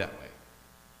doesn't work that way.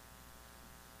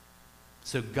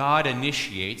 So God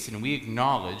initiates and we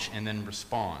acknowledge and then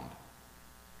respond.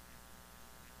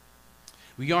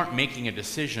 We aren't making a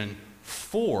decision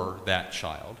for that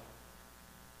child.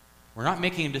 We're not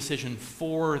making a decision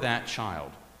for that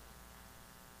child.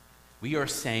 We are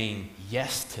saying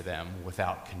yes to them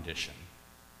without condition.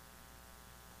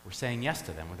 We're saying yes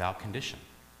to them without condition.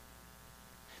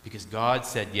 Because God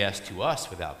said yes to us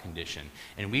without condition.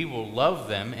 And we will love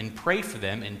them and pray for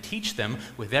them and teach them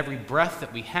with every breath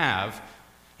that we have.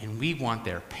 And we want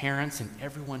their parents and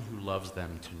everyone who loves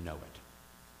them to know it.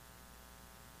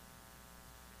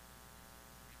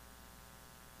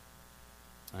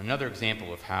 Another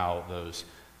example of how those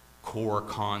core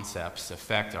concepts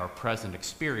affect our present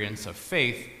experience of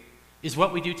faith is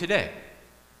what we do today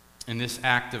in this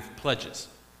act of pledges.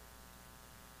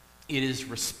 It is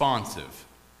responsive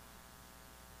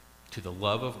to the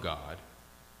love of God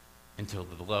and to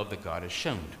the love that God has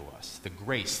shown to us, the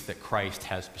grace that Christ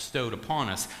has bestowed upon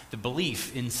us, the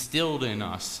belief instilled in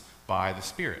us by the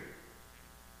Spirit.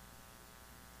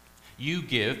 You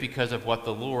give because of what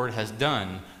the Lord has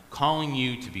done, calling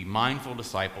you to be mindful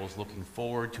disciples, looking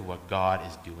forward to what God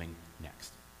is doing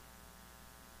next.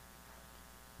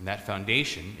 And that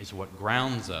foundation is what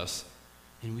grounds us,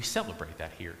 and we celebrate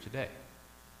that here today.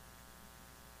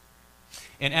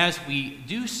 And as we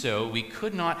do so, we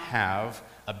could not have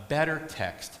a better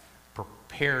text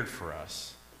prepared for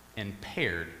us and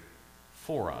paired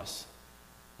for us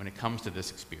when it comes to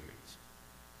this experience.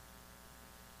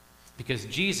 Because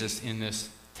Jesus, in this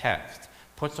text,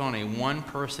 puts on a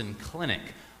one-person clinic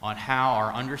on how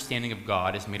our understanding of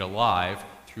God is made alive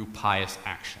through pious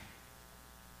action.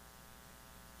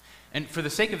 And for the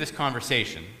sake of this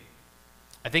conversation,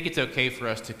 I think it's okay for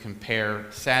us to compare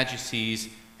Sadducees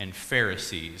and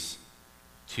Pharisees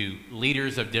to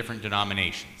leaders of different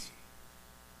denominations.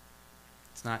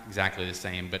 It's not exactly the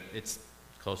same, but it's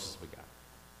as close as we got.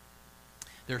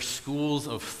 They're schools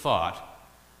of thought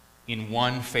in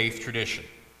one faith tradition.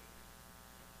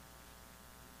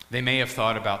 They may have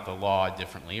thought about the law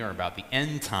differently or about the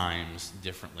end times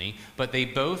differently, but they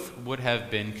both would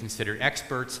have been considered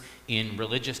experts in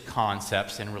religious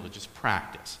concepts and religious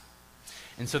practice.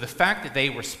 And so the fact that they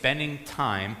were spending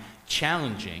time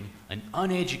challenging an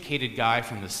uneducated guy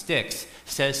from the sticks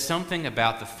says something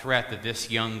about the threat that this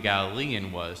young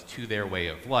Galilean was to their way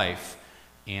of life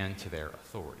and to their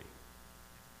authority.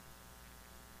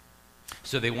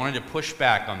 So they wanted to push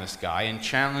back on this guy and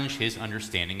challenge his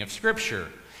understanding of Scripture,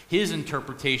 his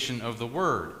interpretation of the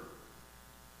Word.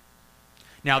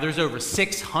 Now, there's over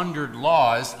 600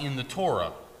 laws in the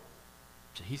Torah,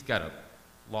 so he's got a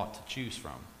lot to choose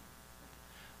from.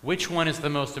 Which one is the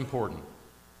most important?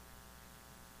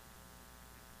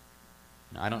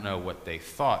 Now, I don't know what they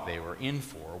thought they were in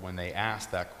for when they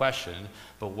asked that question,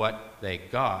 but what they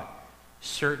got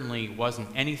certainly wasn't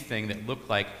anything that looked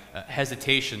like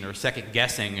hesitation or second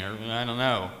guessing or I don't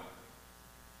know.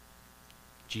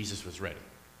 Jesus was ready.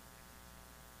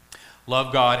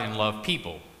 Love God and love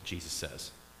people, Jesus says.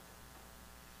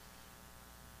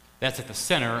 That's at the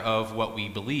center of what we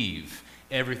believe.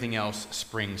 Everything else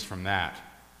springs from that.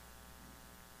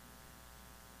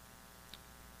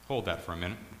 Hold that for a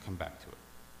minute. We'll come back to it.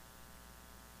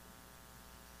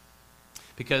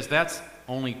 Because that's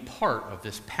only part of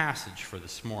this passage for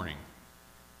this morning.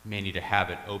 You may need to have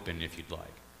it open if you'd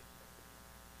like.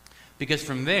 Because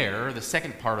from there, the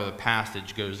second part of the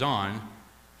passage goes on,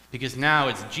 because now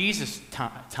it's Jesus'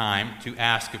 time to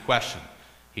ask a question.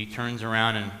 He turns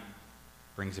around and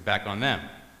brings it back on them.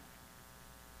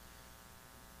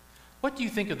 What do you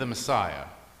think of the Messiah?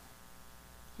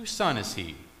 Whose son is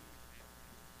he?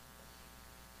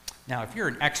 Now, if you're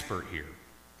an expert here,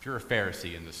 if you're a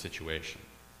Pharisee in this situation,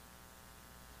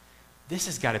 this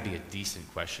has got to be a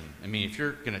decent question. I mean, if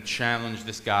you're going to challenge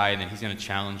this guy and then he's going to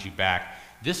challenge you back,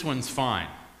 this one's fine.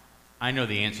 I know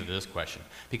the answer to this question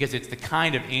because it's the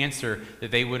kind of answer that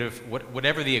they would have,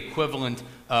 whatever the equivalent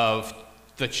of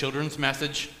the children's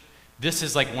message, this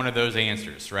is like one of those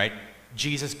answers, right?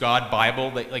 Jesus, God,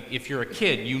 Bible. Like if you're a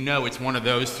kid, you know it's one of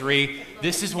those three.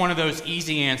 This is one of those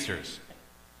easy answers.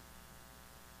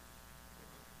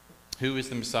 Who is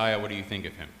the Messiah? What do you think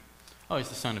of him? Oh, he's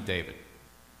the son of David.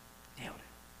 Nailed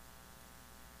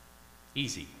it.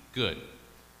 Easy. Good.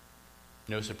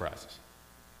 No surprises.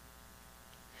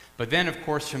 But then, of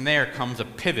course, from there comes a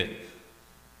pivot.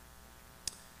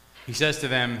 He says to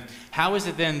them, how is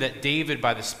it then that David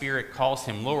by the Spirit calls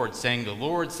him Lord, saying, the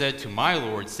Lord said to my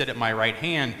Lord, sit at my right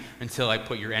hand until I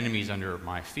put your enemies under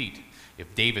my feet?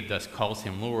 If David thus calls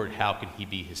him Lord, how can he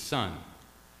be his son?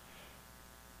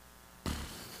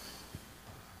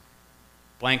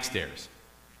 Blank stares.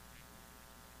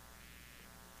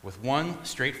 With one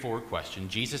straightforward question,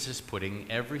 Jesus is putting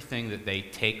everything that they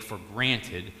take for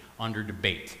granted under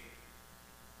debate.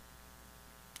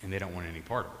 And they don't want any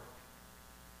part of it.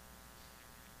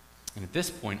 And at this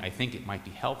point, I think it might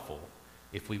be helpful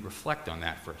if we reflect on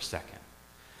that for a second.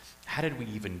 How did we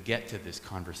even get to this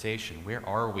conversation? Where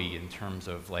are we in terms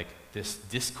of like this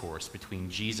discourse between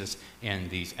Jesus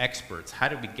and these experts? How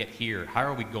did we get here? How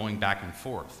are we going back and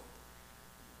forth?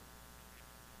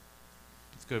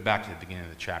 Let's go back to the beginning of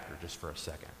the chapter just for a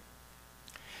second.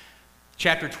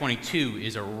 Chapter 22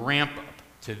 is a ramp up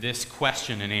to this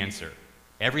question and answer.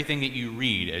 Everything that you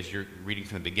read as you're reading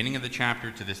from the beginning of the chapter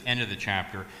to this end of the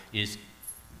chapter is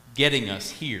getting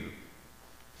us here.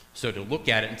 So to look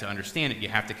at it and to understand it, you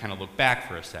have to kind of look back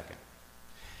for a second.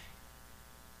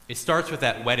 It starts with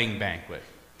that wedding banquet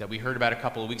that we heard about a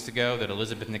couple of weeks ago that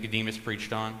Elizabeth Nicodemus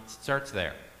preached on. It starts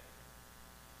there.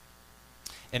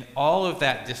 And all of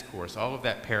that discourse, all of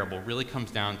that parable really comes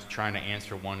down to trying to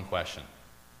answer one question.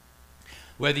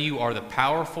 Whether you are the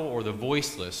powerful or the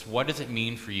voiceless, what does it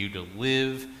mean for you to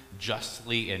live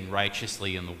justly and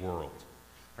righteously in the world?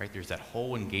 Right? There's that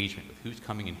whole engagement with who's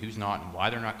coming and who's not, and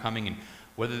why they're not coming, and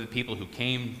whether the people who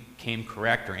came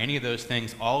correct, or any of those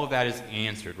things. All of that is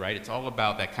answered, right? It's all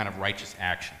about that kind of righteous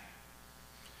action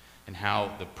and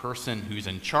how the person who's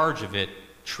in charge of it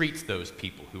treats those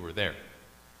people who are there.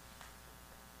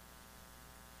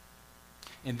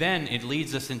 And then it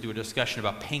leads us into a discussion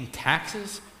about paying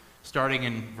taxes, starting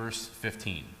in verse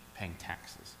 15, paying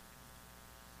taxes.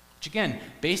 Which again,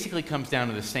 basically comes down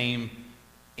to the same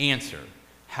answer.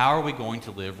 How are we going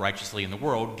to live righteously in the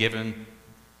world, given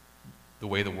the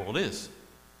way the world is?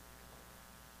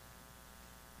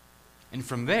 And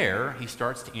from there, he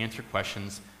starts to answer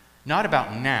questions not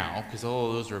about now, because all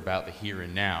of those are about the here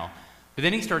and now, but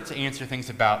then he starts to answer things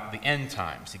about the end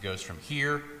times. He goes from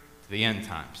here to the end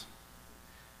times.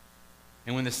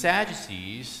 And when the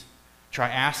Sadducees try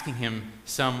asking him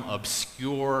some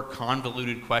obscure,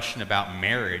 convoluted question about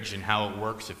marriage and how it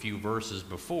works a few verses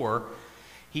before,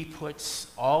 he puts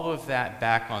all of that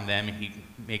back on them, and he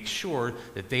makes sure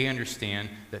that they understand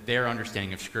that their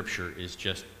understanding of Scripture is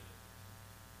just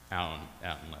out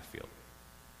in left field.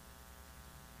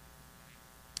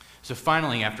 So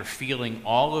finally, after fielding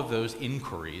all of those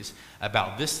inquiries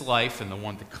about this life and the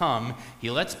one to come,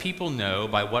 he lets people know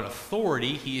by what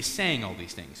authority he is saying all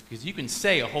these things. Because you can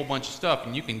say a whole bunch of stuff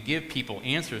and you can give people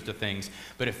answers to things,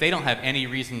 but if they don't have any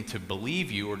reason to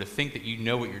believe you or to think that you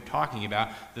know what you're talking about,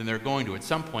 then they're going to at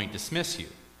some point dismiss you.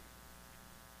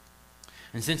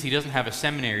 And since he doesn't have a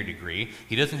seminary degree,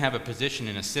 he doesn't have a position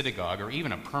in a synagogue or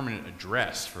even a permanent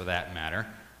address for that matter,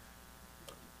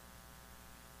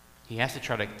 he has to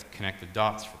try to connect the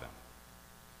dots for them.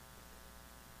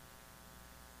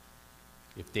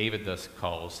 If David thus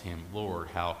calls him Lord,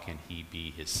 how can he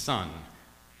be his son?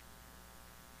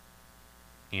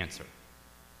 Answer.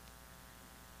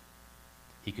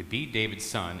 He could be David's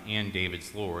son and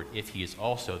David's Lord if he is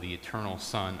also the eternal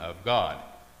Son of God.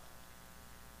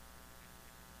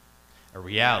 A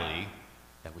reality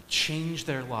that would change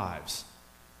their lives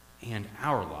and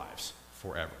our lives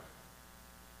forever.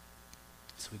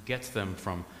 So he gets them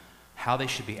from how they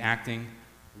should be acting,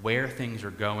 where things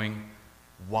are going,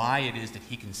 why it is that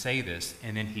he can say this,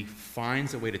 and then he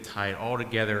finds a way to tie it all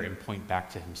together and point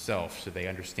back to himself so they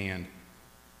understand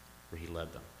where he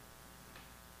led them.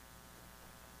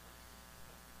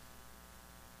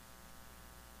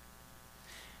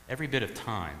 Every bit of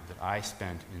time that I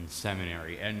spent in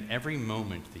seminary and every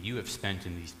moment that you have spent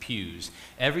in these pews,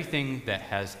 everything that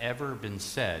has ever been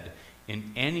said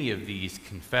in any of these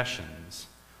confessions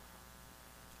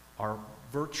are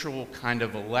virtual kind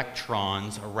of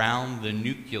electrons around the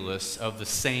nucleus of the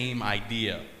same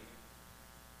idea.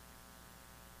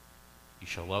 You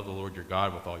shall love the Lord your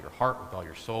God with all your heart, with all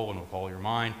your soul, and with all your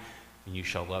mind, and you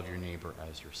shall love your neighbor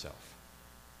as yourself.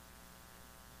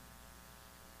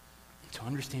 To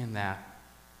understand that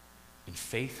and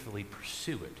faithfully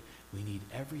pursue it, we need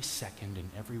every second and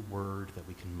every word that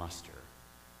we can muster.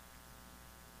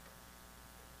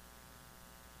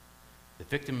 The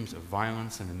victims of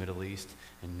violence in the Middle East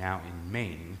and now in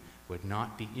Maine would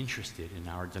not be interested in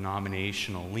our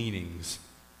denominational leanings.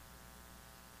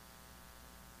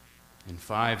 And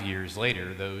 5 years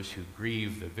later, those who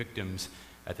grieve the victims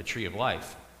at the Tree of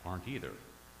Life aren't either.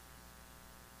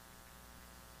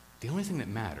 The only thing that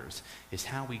matters is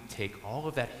how we take all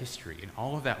of that history and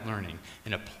all of that learning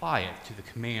and apply it to the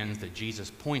commands that Jesus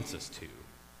points us to.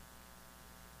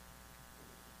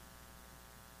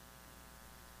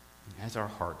 And as our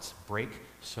hearts break,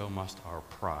 so must our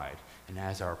pride. And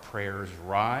as our prayers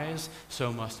rise,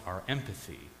 so must our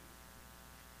empathy.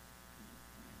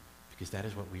 Because that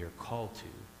is what we are called to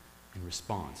in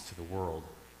response to the world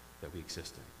that we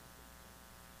exist in.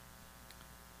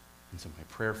 And so my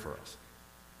prayer for us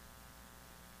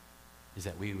is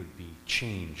that we would be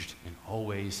changed and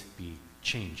always be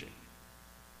changing.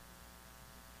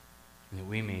 And that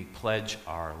we may pledge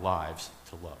our lives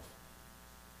to love.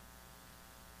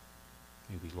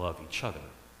 May we love each other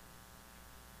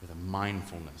with a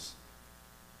mindfulness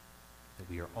that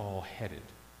we are all headed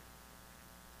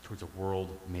towards a world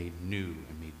made new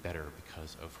and made better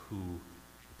because of who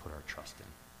we put our trust in.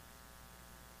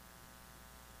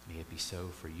 May it be so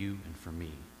for you and for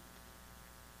me.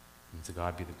 And to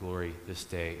God be the glory this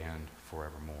day and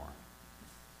forevermore.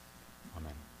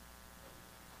 Amen.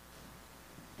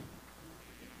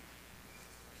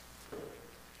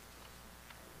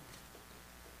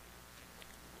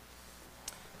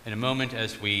 In a moment,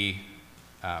 as we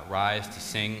rise to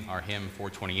sing our hymn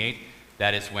 428,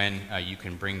 that is when you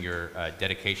can bring your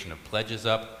dedication of pledges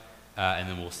up. and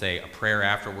then we'll say a prayer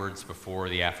afterwards before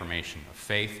the affirmation of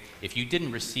faith. If you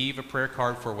didn't receive a prayer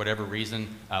card for whatever reason,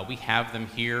 we have them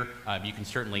here. You can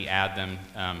certainly add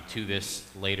them to this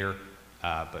later,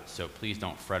 so please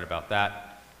don't fret about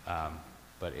that.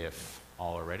 But if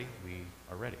all are ready, we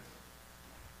are ready.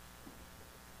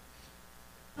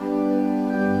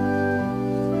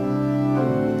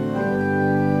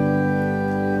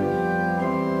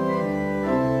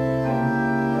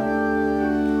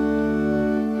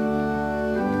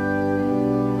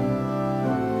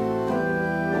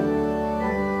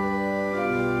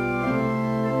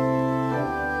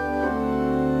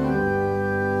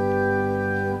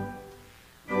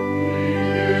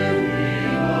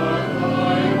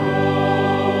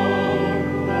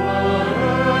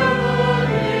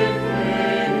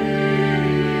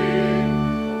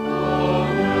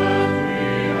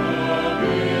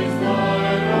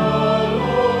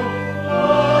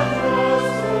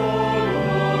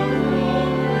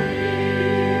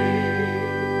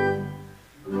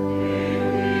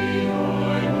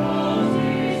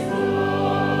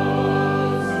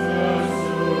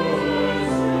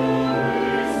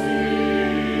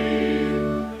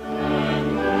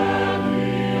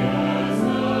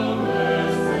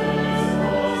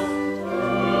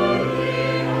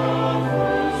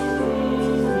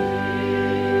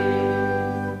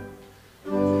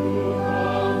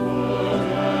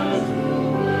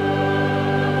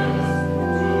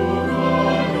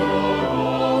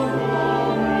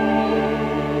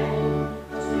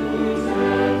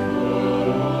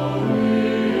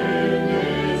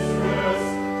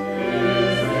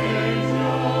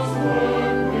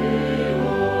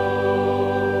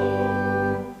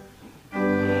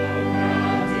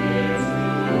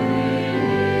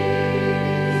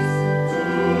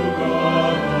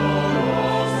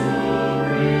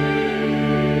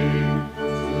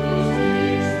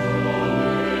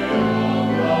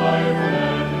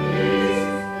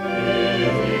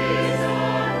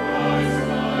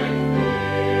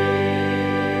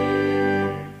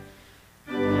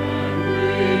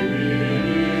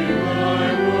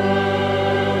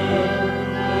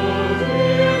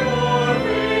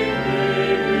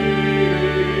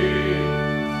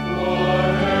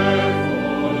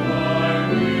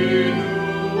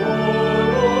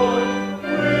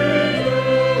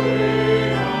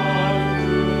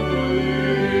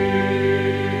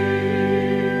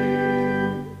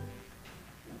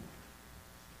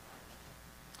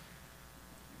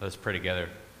 Let's pray together.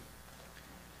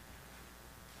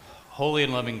 Holy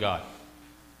and loving God,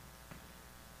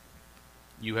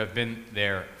 you have been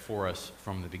there for us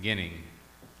from the beginning,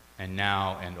 and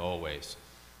now and always.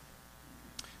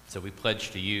 So we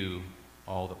pledge to you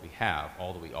all that we have,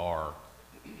 all that we are,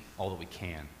 all that we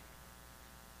can.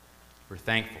 We're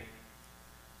thankful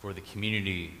for the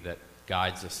community that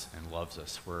guides us and loves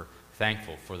us. We're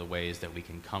thankful for the ways that we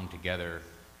can come together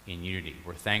in unity.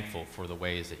 We're thankful for the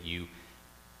ways that you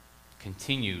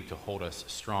continue to hold us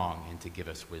strong and to give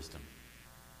us wisdom.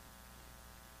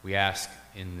 We ask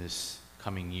in this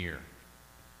coming year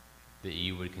that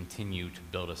you would continue to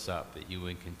build us up, that you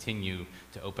would continue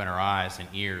to open our eyes and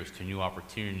ears to new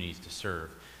opportunities to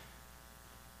serve.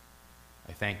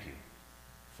 I thank you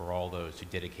for all those who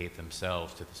dedicate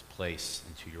themselves to this place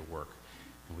and to your work.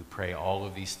 And we pray all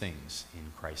of these things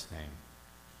in Christ's name.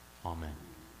 Amen.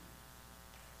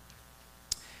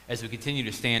 As we continue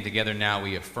to stand together now,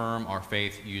 we affirm our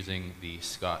faith using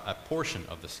a portion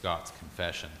of the Scots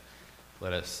Confession.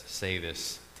 Let us say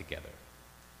this together.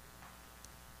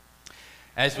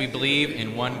 As we believe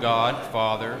in one God,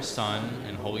 Father, Son,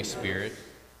 and Holy Spirit,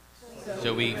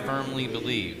 so we firmly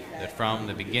believe that from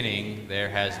the beginning there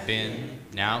has been,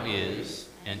 now is,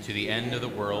 and to the end of the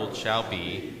world shall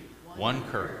be, one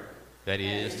Kirk, that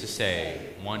is to say,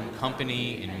 one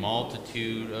company in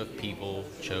multitude of people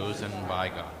chosen by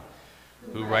God,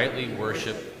 who rightly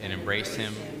worship and embrace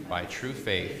him by true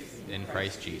faith in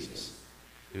Christ Jesus,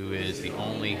 who is the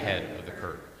only head of the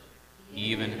Kirk,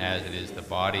 even as it is the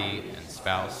body and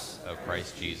spouse of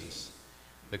Christ Jesus.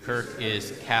 The Kirk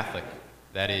is Catholic,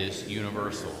 that is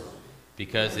universal,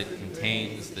 because it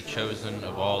contains the chosen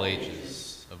of all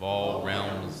ages, of all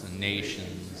realms and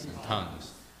nations and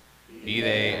tongues, be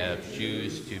they of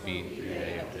Jews to be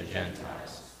they of the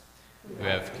Gentiles, who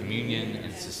have communion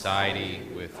in society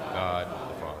with God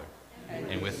the Father,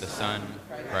 and with the Son,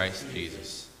 Christ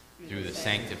Jesus, through the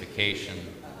sanctification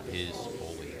of his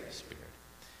Holy Spirit.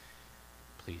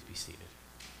 Please be seated.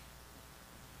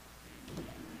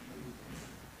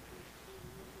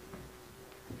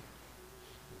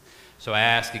 So I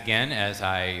ask again, as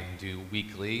I do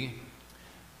weekly,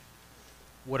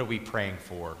 what are we praying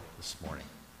for this morning?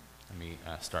 Let me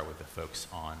start with the folks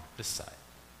on this side.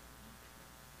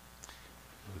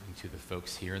 Moving to the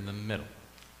folks here in the middle.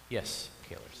 Yes,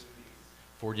 Kaylers.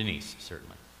 For Denise,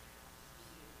 certainly.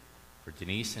 For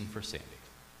Denise and for Sandy.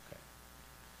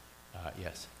 Okay.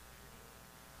 Yes.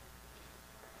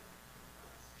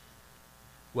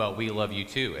 Well, we love you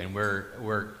too, and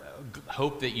we're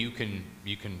hope that you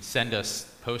can send us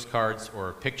postcards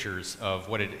or pictures of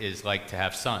what it is like to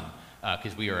have sun,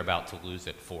 because we are about to lose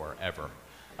it forever.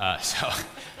 We're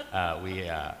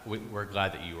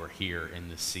glad that you are here in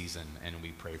this season, and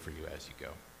we pray for you as you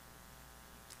go.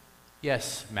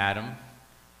 Yes, Madam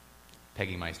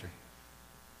Peggy Meister.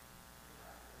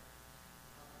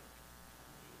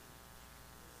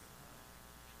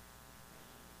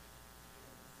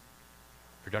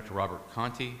 For Dr. Robert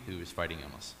Conti, who is fighting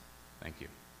illness. Thank you.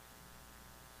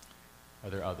 Are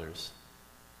there others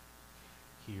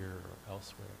here or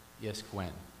elsewhere? Yes,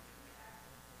 Gwen.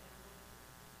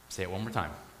 Say it one more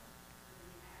time.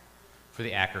 For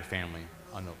the Acker family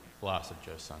on the loss of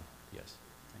Joe's son. Yes,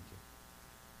 thank you.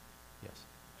 Yes.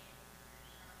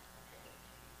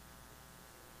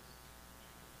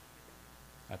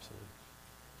 Absolutely.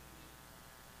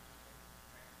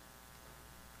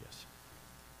 Yes.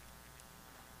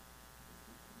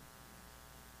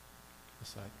 This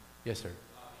side. Yes, sir.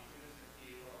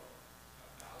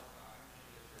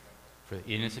 For the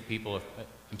innocent people of,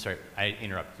 I'm sorry, I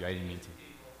interrupted you. I didn't mean to.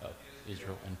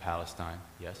 Israel and Palestine.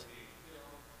 Yes.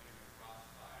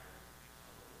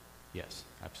 Yes,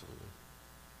 absolutely.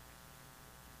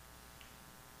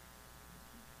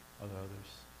 Are there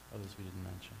others we didn't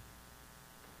mention?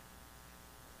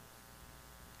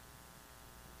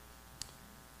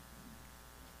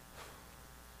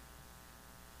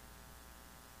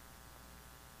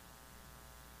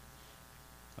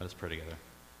 Let us pray together.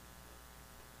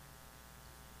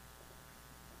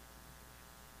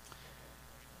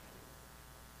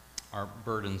 Our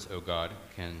burdens, O God,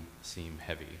 can seem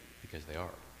heavy because they are.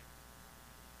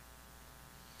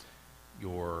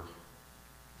 Your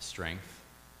strength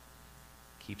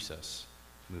keeps us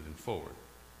moving forward.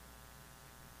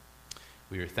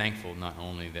 We are thankful not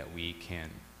only that we can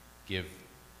give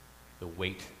the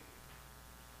weight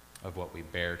of what we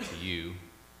bear to you,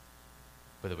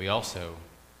 but that we also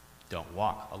don't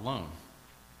walk alone.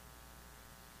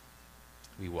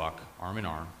 We walk arm in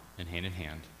arm and hand in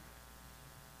hand,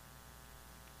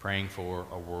 praying for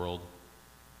a world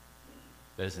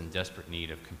that is in desperate need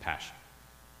of compassion.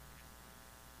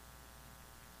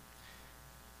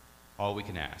 All we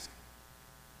can ask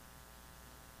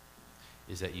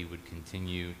is that you would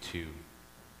continue to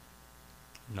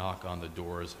knock on the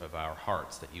doors of our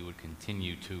hearts, that you would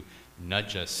continue to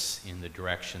nudge us in the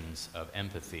directions of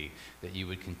empathy, that you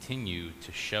would continue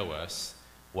to show us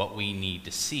what we need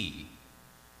to see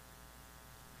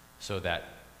so that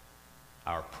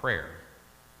our prayer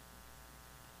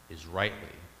is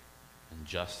rightly and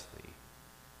justly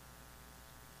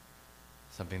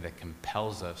something that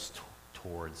compels us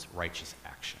towards righteous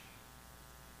action.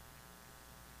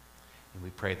 And we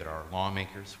pray that our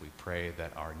lawmakers, we pray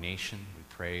that our nation, we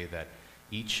pray that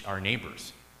our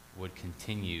neighbors would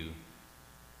continue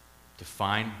to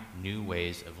find new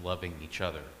ways of loving each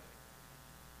other,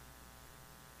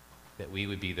 that we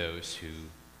would be those who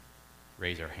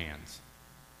raise our hands,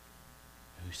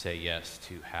 who say yes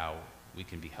to how we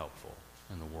can be helpful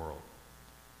in the world.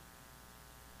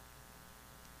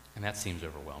 And that seems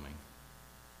overwhelming.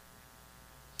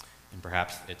 And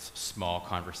perhaps it's small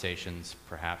conversations,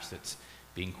 perhaps it's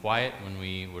being quiet when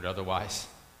we would otherwise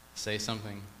say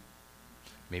something.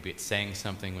 Maybe it's saying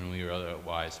something when we would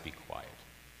otherwise be quiet.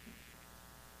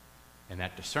 And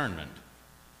that discernment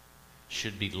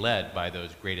should be led by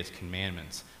those greatest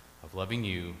commandments of loving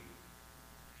you,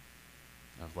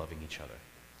 of loving each other.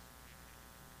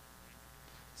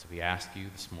 So we ask you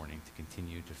this morning to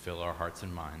continue to fill our hearts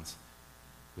and minds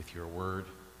with your word.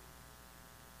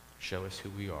 Show us who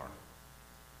we are.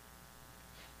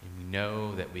 And we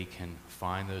know that we can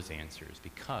find those answers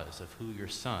because of who your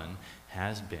Son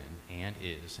has been and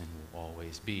is and will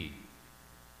always be.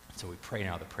 So we pray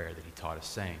now the prayer that he taught us,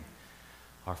 saying,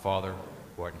 Our Father,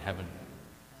 who art in heaven,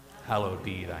 hallowed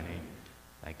be thy name.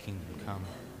 Thy kingdom come,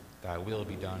 thy will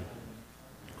be done,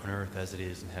 on earth as it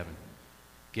is in heaven.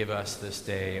 Give us this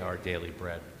day our daily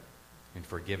bread, and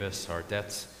forgive us our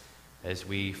debts as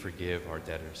we forgive our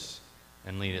debtors.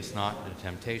 And lead us not into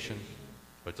temptation,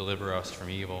 but deliver us from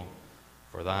evil.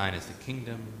 For thine is the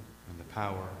kingdom, and the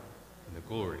power, and the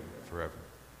glory forever.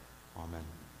 Amen.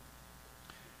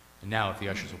 And now, if the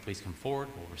ushers will please come forward,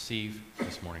 we'll receive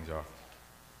this morning's offering.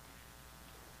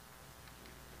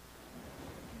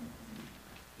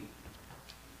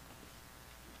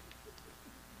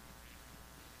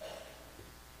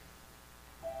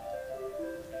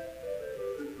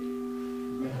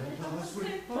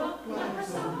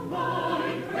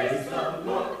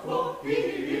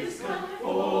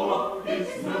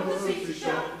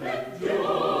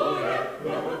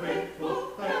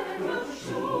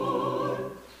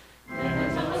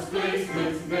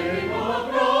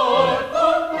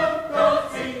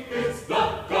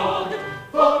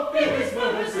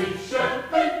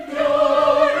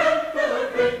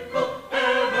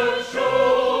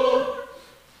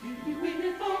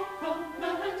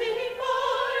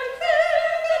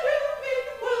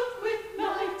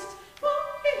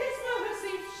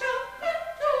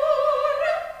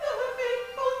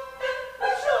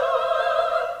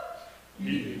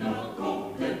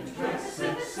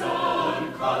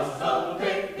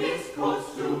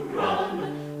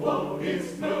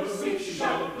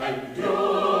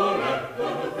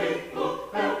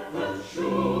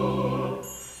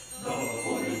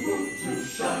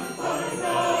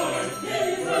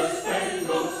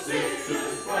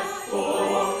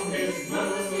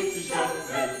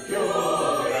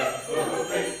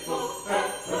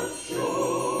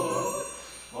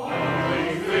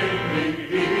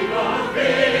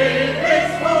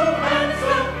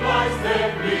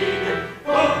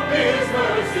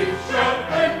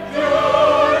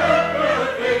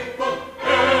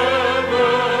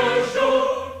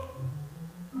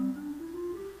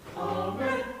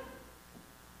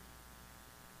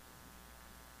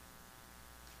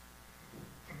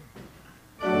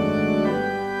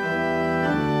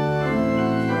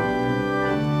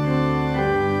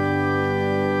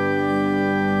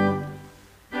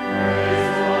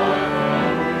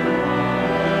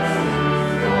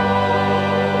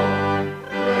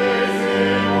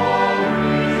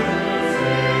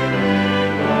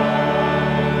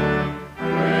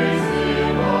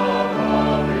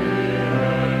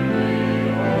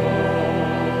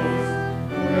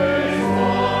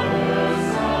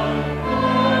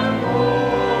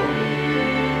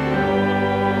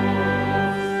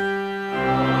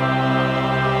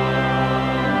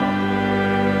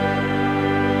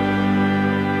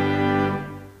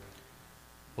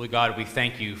 Holy God, we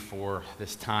thank you for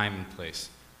this time and place.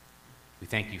 We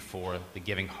thank you for the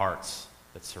giving hearts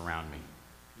that surround me.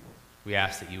 We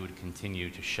ask that you would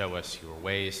continue to show us your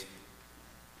ways.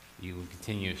 You would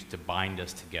continue to bind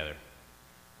us together.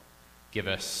 Give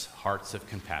us hearts of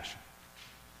compassion.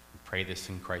 We pray this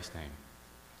in Christ's name.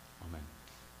 Amen.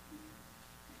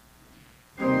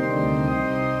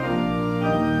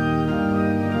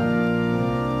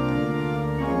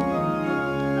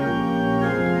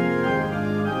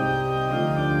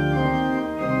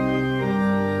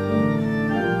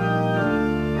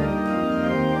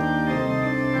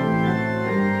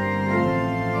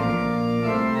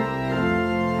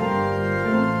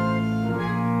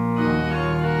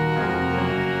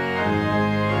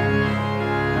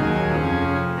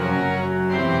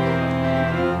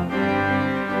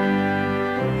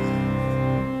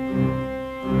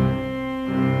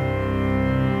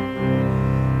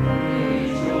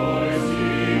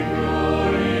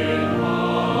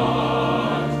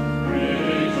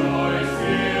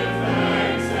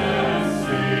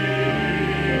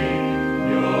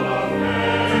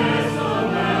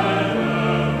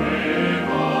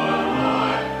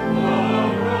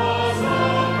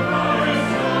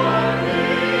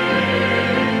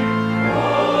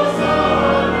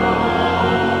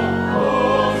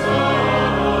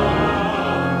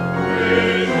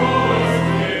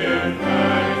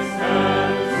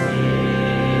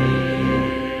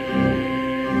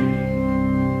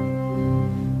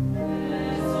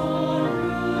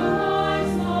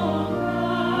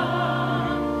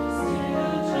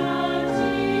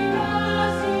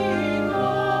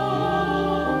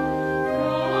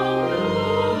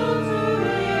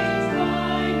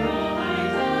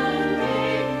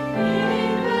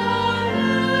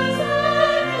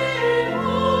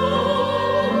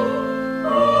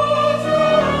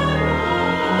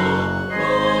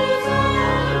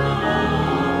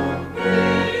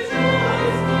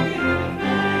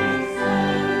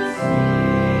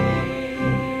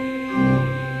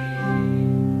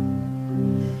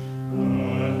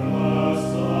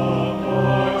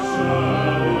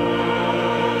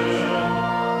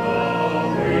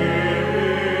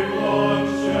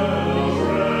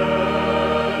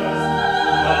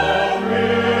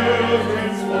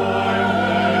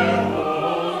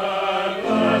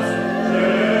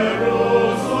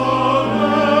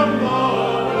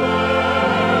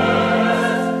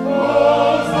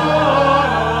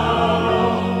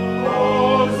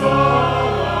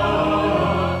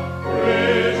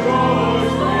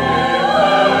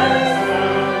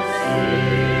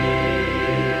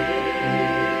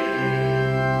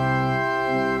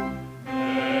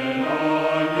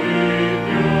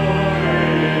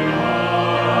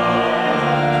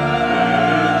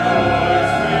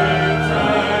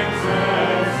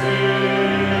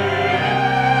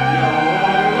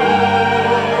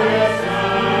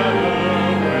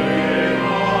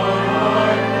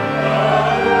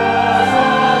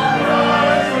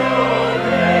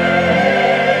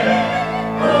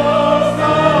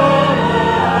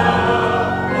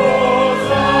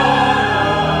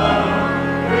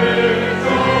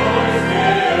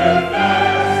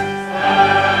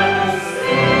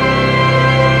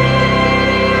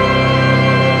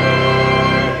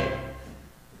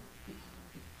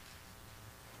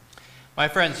 My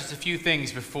friends, just a few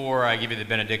things before I give you the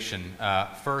benediction.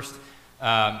 First,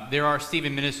 There are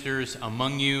Stephen ministers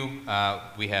among you.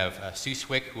 We have Sue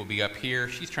Swick, who will be up here.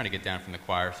 She's trying to get down from the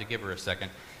choir, so give her a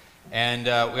second. And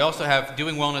we also have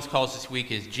doing wellness calls this week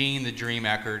is Jean the Dream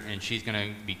Eckert, and she's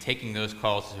going to be taking those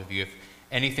calls. So if you have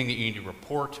anything that you need to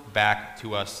report back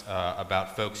to us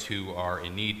about folks who are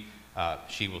in need,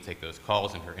 she will take those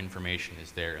calls, and her information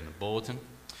is there in the bulletin.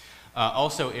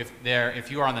 Also,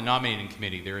 if you are on the nominating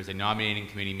committee, there is a nominating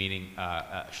committee meeting,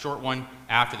 a short one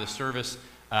after the service.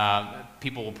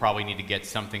 People will probably need to get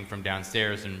something from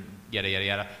downstairs and yada, yada,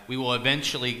 yada. We will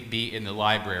eventually be in the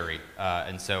library,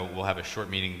 and so we'll have a short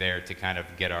meeting there to kind of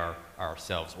get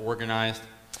ourselves organized.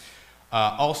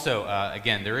 Also,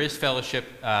 again, there is fellowship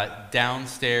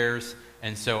downstairs,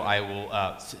 and so I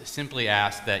will simply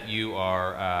ask that you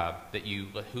are,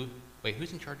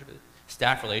 who's in charge of it?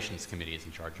 Staff Relations Committee is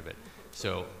in charge of it.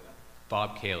 So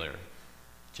Bob Kaler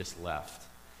just left,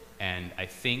 and I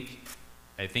think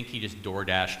he just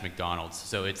door-dashed McDonald's.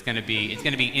 So it's going to be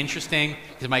interesting,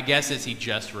 because my guess is he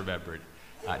just remembered.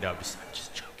 No, I'm just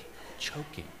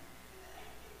joking.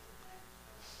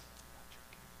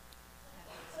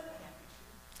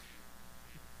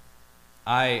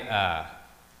 I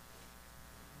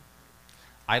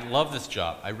love this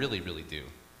job. I really, really do.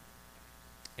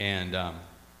 And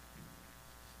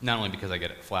not only because I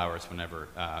get flowers whenever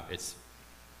it's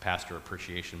Pastor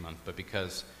Appreciation Month, but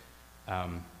because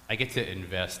I get to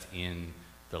invest in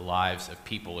the lives of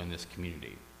people in this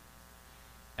community.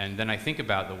 And then I think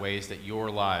about the ways that your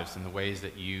lives and the ways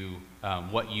that you,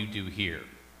 what you do here,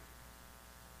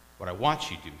 what I watch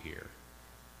you do here,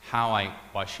 how I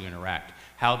watch you interact,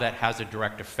 how that has a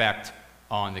direct effect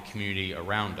on the community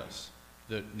around us,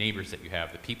 the neighbors that you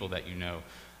have, the people that you know,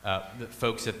 the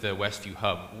folks at the Westview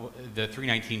Hub, the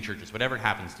 319 churches, whatever it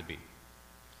happens to be.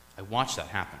 I watch that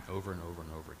happen over and over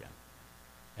and over again,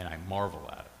 and I marvel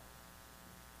at it.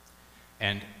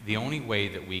 And the only way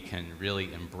that we can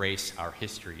really embrace our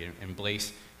history,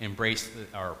 embrace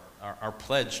our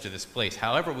pledge to this place,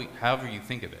 however you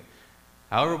think of it,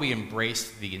 however we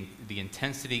embrace the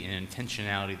intensity and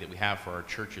intentionality that we have for our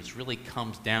churches, really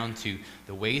comes down to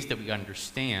the ways that we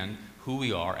understand who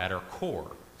we are at our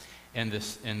core. And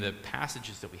the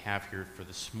passages that we have here for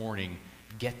this morning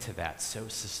get to that so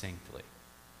succinctly.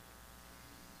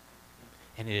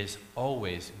 And it is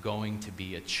always going to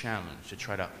be a challenge to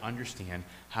try to understand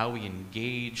how we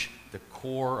engage the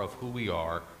core of who we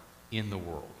are in the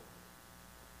world.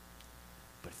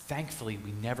 But thankfully,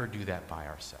 we never do that by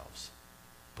ourselves.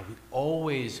 But we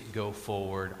always go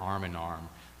forward arm in arm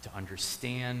to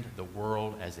understand the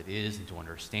world as it is and to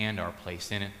understand our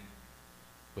place in it,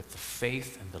 with the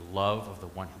faith and the love of the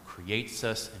one who creates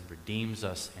us and redeems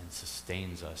us and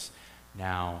sustains us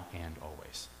now and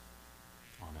always.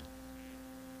 Amen.